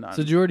 Yeah, we've done 9.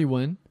 So did you already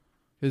win?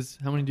 Because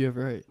how many do you have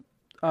right?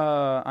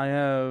 I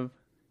have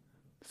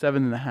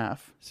 7.5.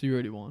 So you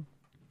already won.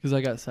 Because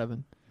I got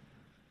 7.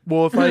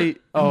 Well, if I...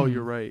 Oh,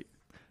 you're right.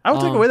 I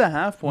will take away that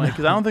half point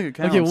because I don't think it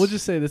counts. Okay, we'll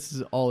just say this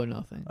is all or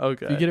nothing.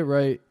 Okay. If you get it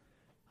right...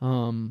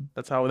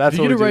 That's if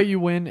you get it right, you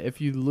win.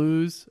 If you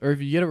lose, or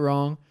if you get it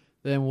wrong,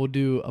 then we'll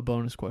do a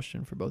bonus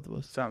question for both of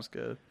us. Sounds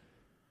good.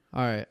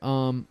 All right.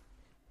 I'm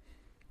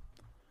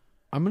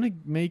gonna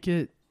make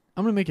it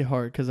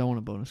hard because I want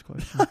a bonus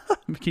question.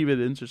 Keep it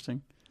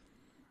interesting.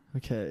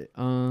 Okay.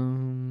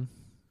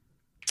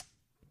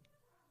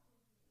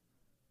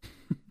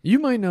 You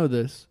might know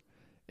this.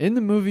 In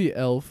the movie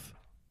Elf,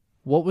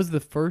 what was the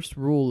first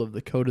rule of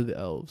the Code of the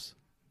Elves?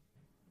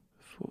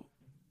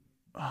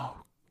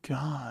 Oh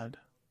God.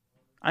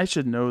 I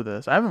should know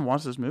this. I haven't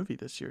watched this movie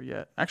this year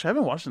yet. Actually, I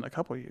haven't watched it in a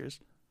couple of years.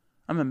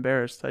 I'm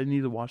embarrassed. I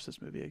need to watch this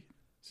movie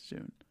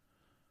soon.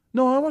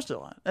 No, I watched it a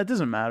lot. It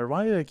doesn't matter.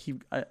 Why did I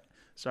keep...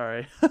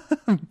 Sorry.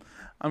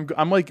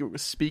 I'm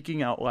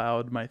speaking out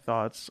loud my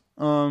thoughts.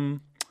 The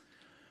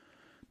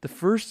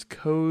first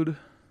code...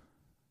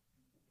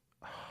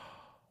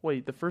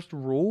 Wait, the first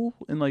rule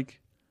in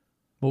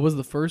What was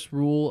the first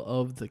rule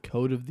of the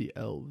Code of the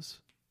Elves?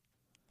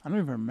 I don't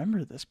even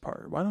remember this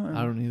part. Why don't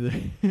I don't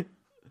either.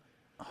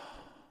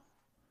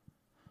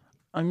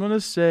 I'm going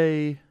to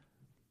say,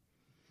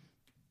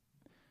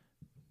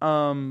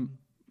 I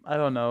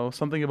don't know,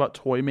 something about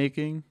toy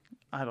making.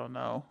 I don't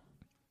know.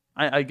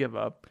 I give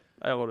up.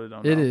 I literally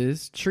don't know. It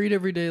is. Treat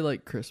every day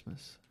like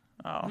Christmas.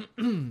 Oh,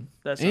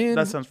 that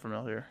sounds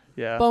familiar.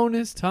 Yeah.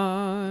 Bonus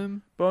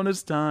time.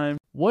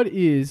 What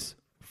is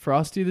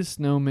Frosty the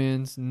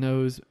Snowman's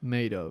nose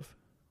made of?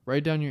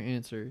 Write down your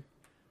answer.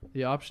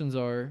 The options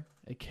are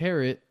a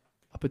carrot,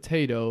 a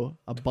potato,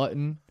 a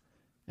button,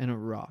 and a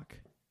rock.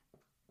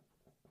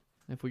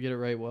 If we get it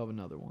right, we'll have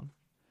another one.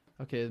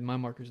 Okay, my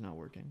marker's not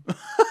working. I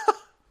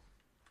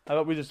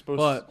thought we just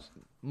supposed to...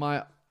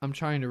 I'm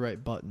trying to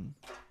write button.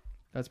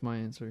 That's my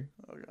answer.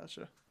 Oh,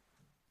 gotcha.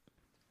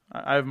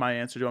 I have my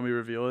answer. Do you want me to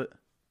reveal it?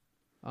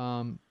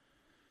 Oh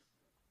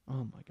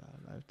my God,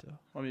 I have to...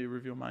 Want me to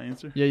reveal my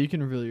answer? Yeah, you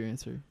can reveal your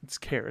answer. It's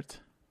carrot.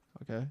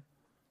 Okay.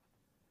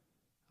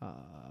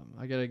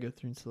 I gotta go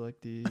through and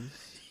select these.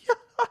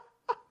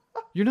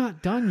 You're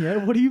not done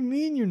yet? What do you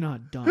mean you're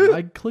not done?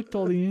 I clicked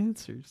all the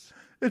answers.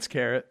 It's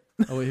carrot.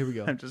 Oh, wait, here we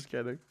go. I'm just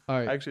kidding. All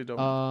right. I actually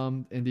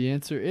don't. And the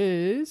answer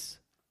is...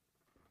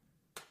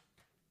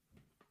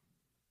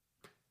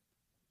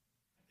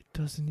 It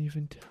doesn't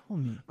even tell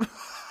me.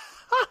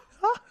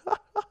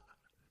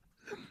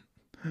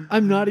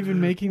 I'm not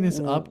even making this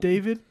up,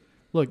 David.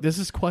 Look, this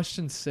is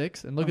question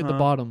 6, and look at the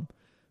bottom.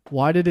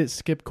 Why did it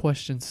skip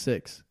question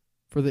 6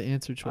 for the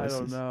answer choices? I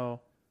don't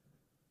know.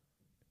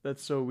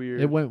 That's so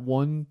weird. It went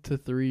 1 to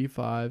 3,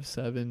 5,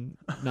 7,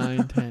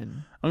 9,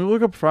 10. I'm gonna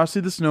look up Frosty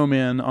the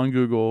Snowman on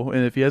Google,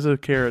 and if he has a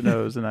carrot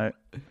nose, then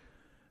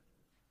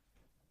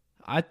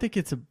I think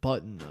it's a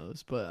button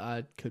nose, but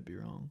I could be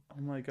wrong.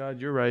 Oh my God,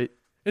 you're right.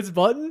 It's a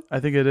button? I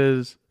think it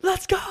is.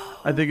 Let's go!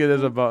 I think it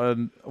is a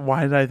button.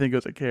 Why did I think it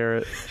was a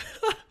carrot?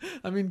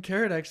 I mean,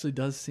 carrot actually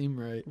does seem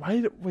right.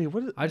 Wait,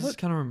 what? I just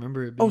kind of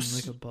remember it being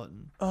like a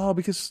button. Oh,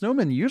 because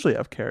snowmen usually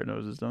have carrot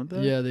noses, don't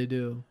they? Yeah, they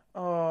do.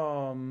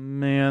 Oh,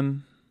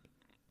 man.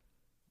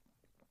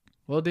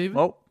 Well, David,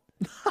 Well,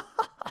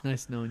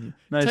 nice knowing you.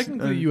 nice.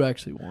 Technically, you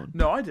actually won.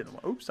 No, I didn't.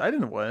 Oops, I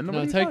didn't win. What No,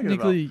 are you talking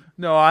technically, about?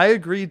 No, I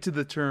agreed to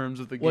the terms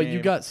of the game. well,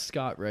 you got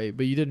Scott right,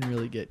 but you didn't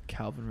really get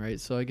Calvin right,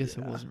 so I guess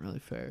it wasn't really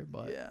fair.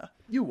 But Yeah,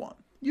 you won.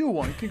 You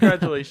won.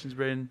 Congratulations,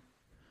 Brayden.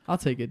 I'll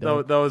take it.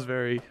 Though. That was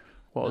very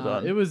well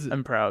done. It was.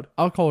 I'm proud.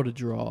 I'll call it a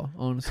draw,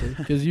 honestly,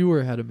 because you were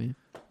ahead of me.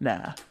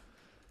 Nah,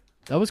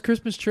 That was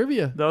Christmas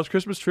trivia. that was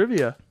Christmas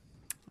trivia.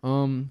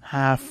 Happy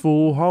Half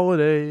full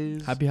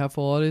holidays. half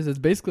full holidays. That's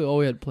basically all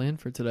we had planned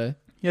for today.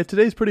 Yeah,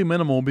 today's pretty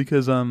minimal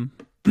because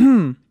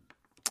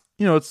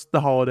it's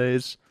the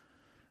holidays.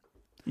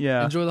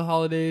 Yeah. Enjoy the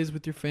holidays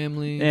with your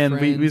family And we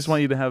friends. just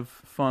want you to have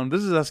fun.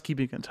 This is us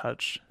keeping in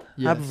touch.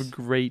 Yes. Have a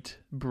great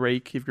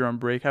break if you're on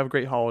break. Have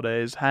great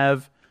holidays.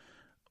 Have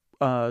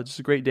just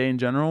a great day in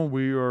general.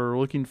 We are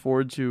looking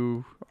forward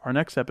to our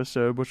next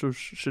episode, which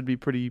should be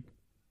pretty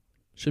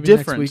Should be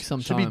different. next week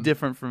sometime. Should be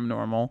different from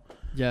normal.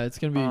 Yeah, it's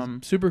gonna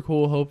be super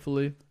cool.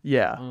 Hopefully.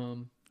 Yeah.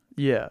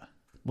 Yeah.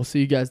 We'll see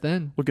you guys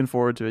then. Looking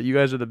forward to it. You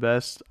guys are the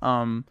best.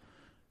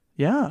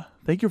 Yeah.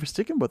 Thank you for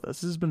sticking with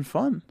us. This has been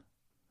fun.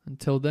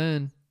 Until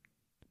then,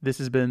 This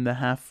has been the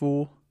Half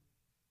Full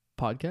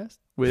podcast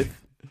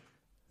with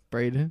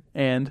Brayden.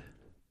 and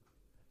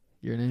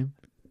Your name?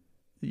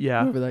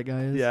 yeah. Whoever that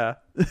guy is. Yeah.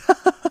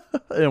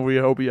 And we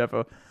hope you have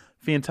a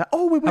fantastic.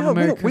 Oh, wait, Have a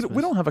Merry we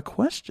Christmas. don't have a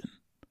question.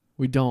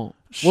 We don't.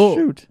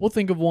 Shoot. We'll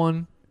think of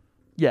one.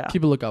 Yeah.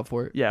 Keep a lookout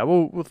for it. Yeah,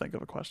 we'll think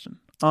of a question.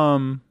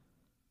 Yeah.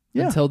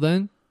 Until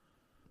then,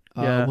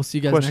 Yeah. we'll see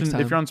you guys Question, next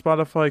time. if you're on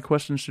Spotify,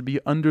 questions should be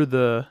under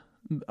the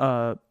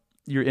your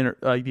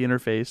the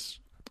interface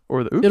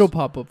or the oops. It'll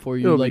pop up for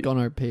you It'll like be- on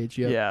our page.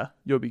 Yep. Yeah,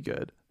 you'll be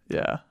good.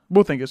 Yeah.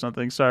 We'll think of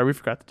something. Sorry, we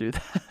forgot to do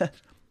that.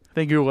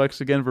 Thank you,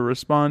 Lex, again for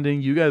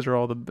responding. You guys are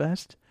all the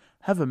best.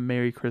 Have a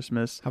Merry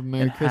Christmas. Have a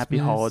Merry and Christmas. Happy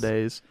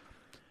holidays.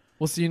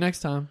 We'll see you next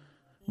time.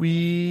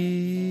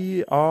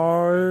 We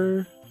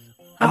are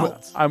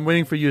Out. I'm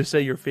waiting for you to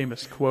say your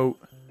famous quote.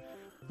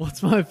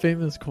 What's my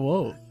famous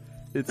quote?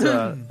 It's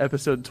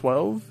episode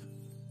 12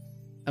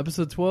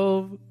 Episode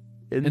 12.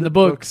 in the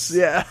books.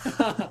 Yeah.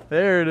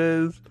 There it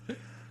is.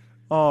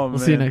 Oh, man. We'll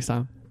see you next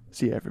time.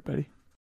 See you, everybody.